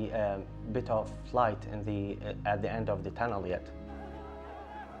see the bit of light at the end of the tunnel yet.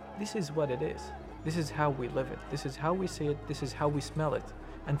 This is what it is. This is how we live it. This is how we see it. This is how we smell it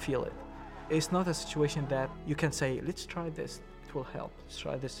and feel it. It's not a situation that you can say, let's try this, it will help. Let's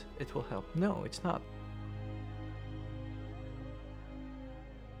try this, it will help. No, it's not.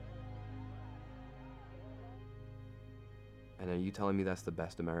 And are you telling me that's the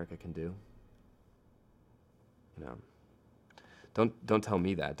best America can do? Don't tell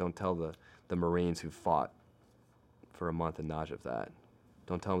me that. Don't tell the Marines who fought for a month in Najaf that.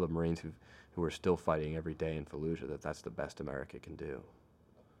 Don't tell the Marines who are still fighting every day in Fallujah that that's the best America can do.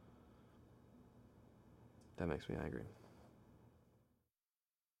 That makes me angry.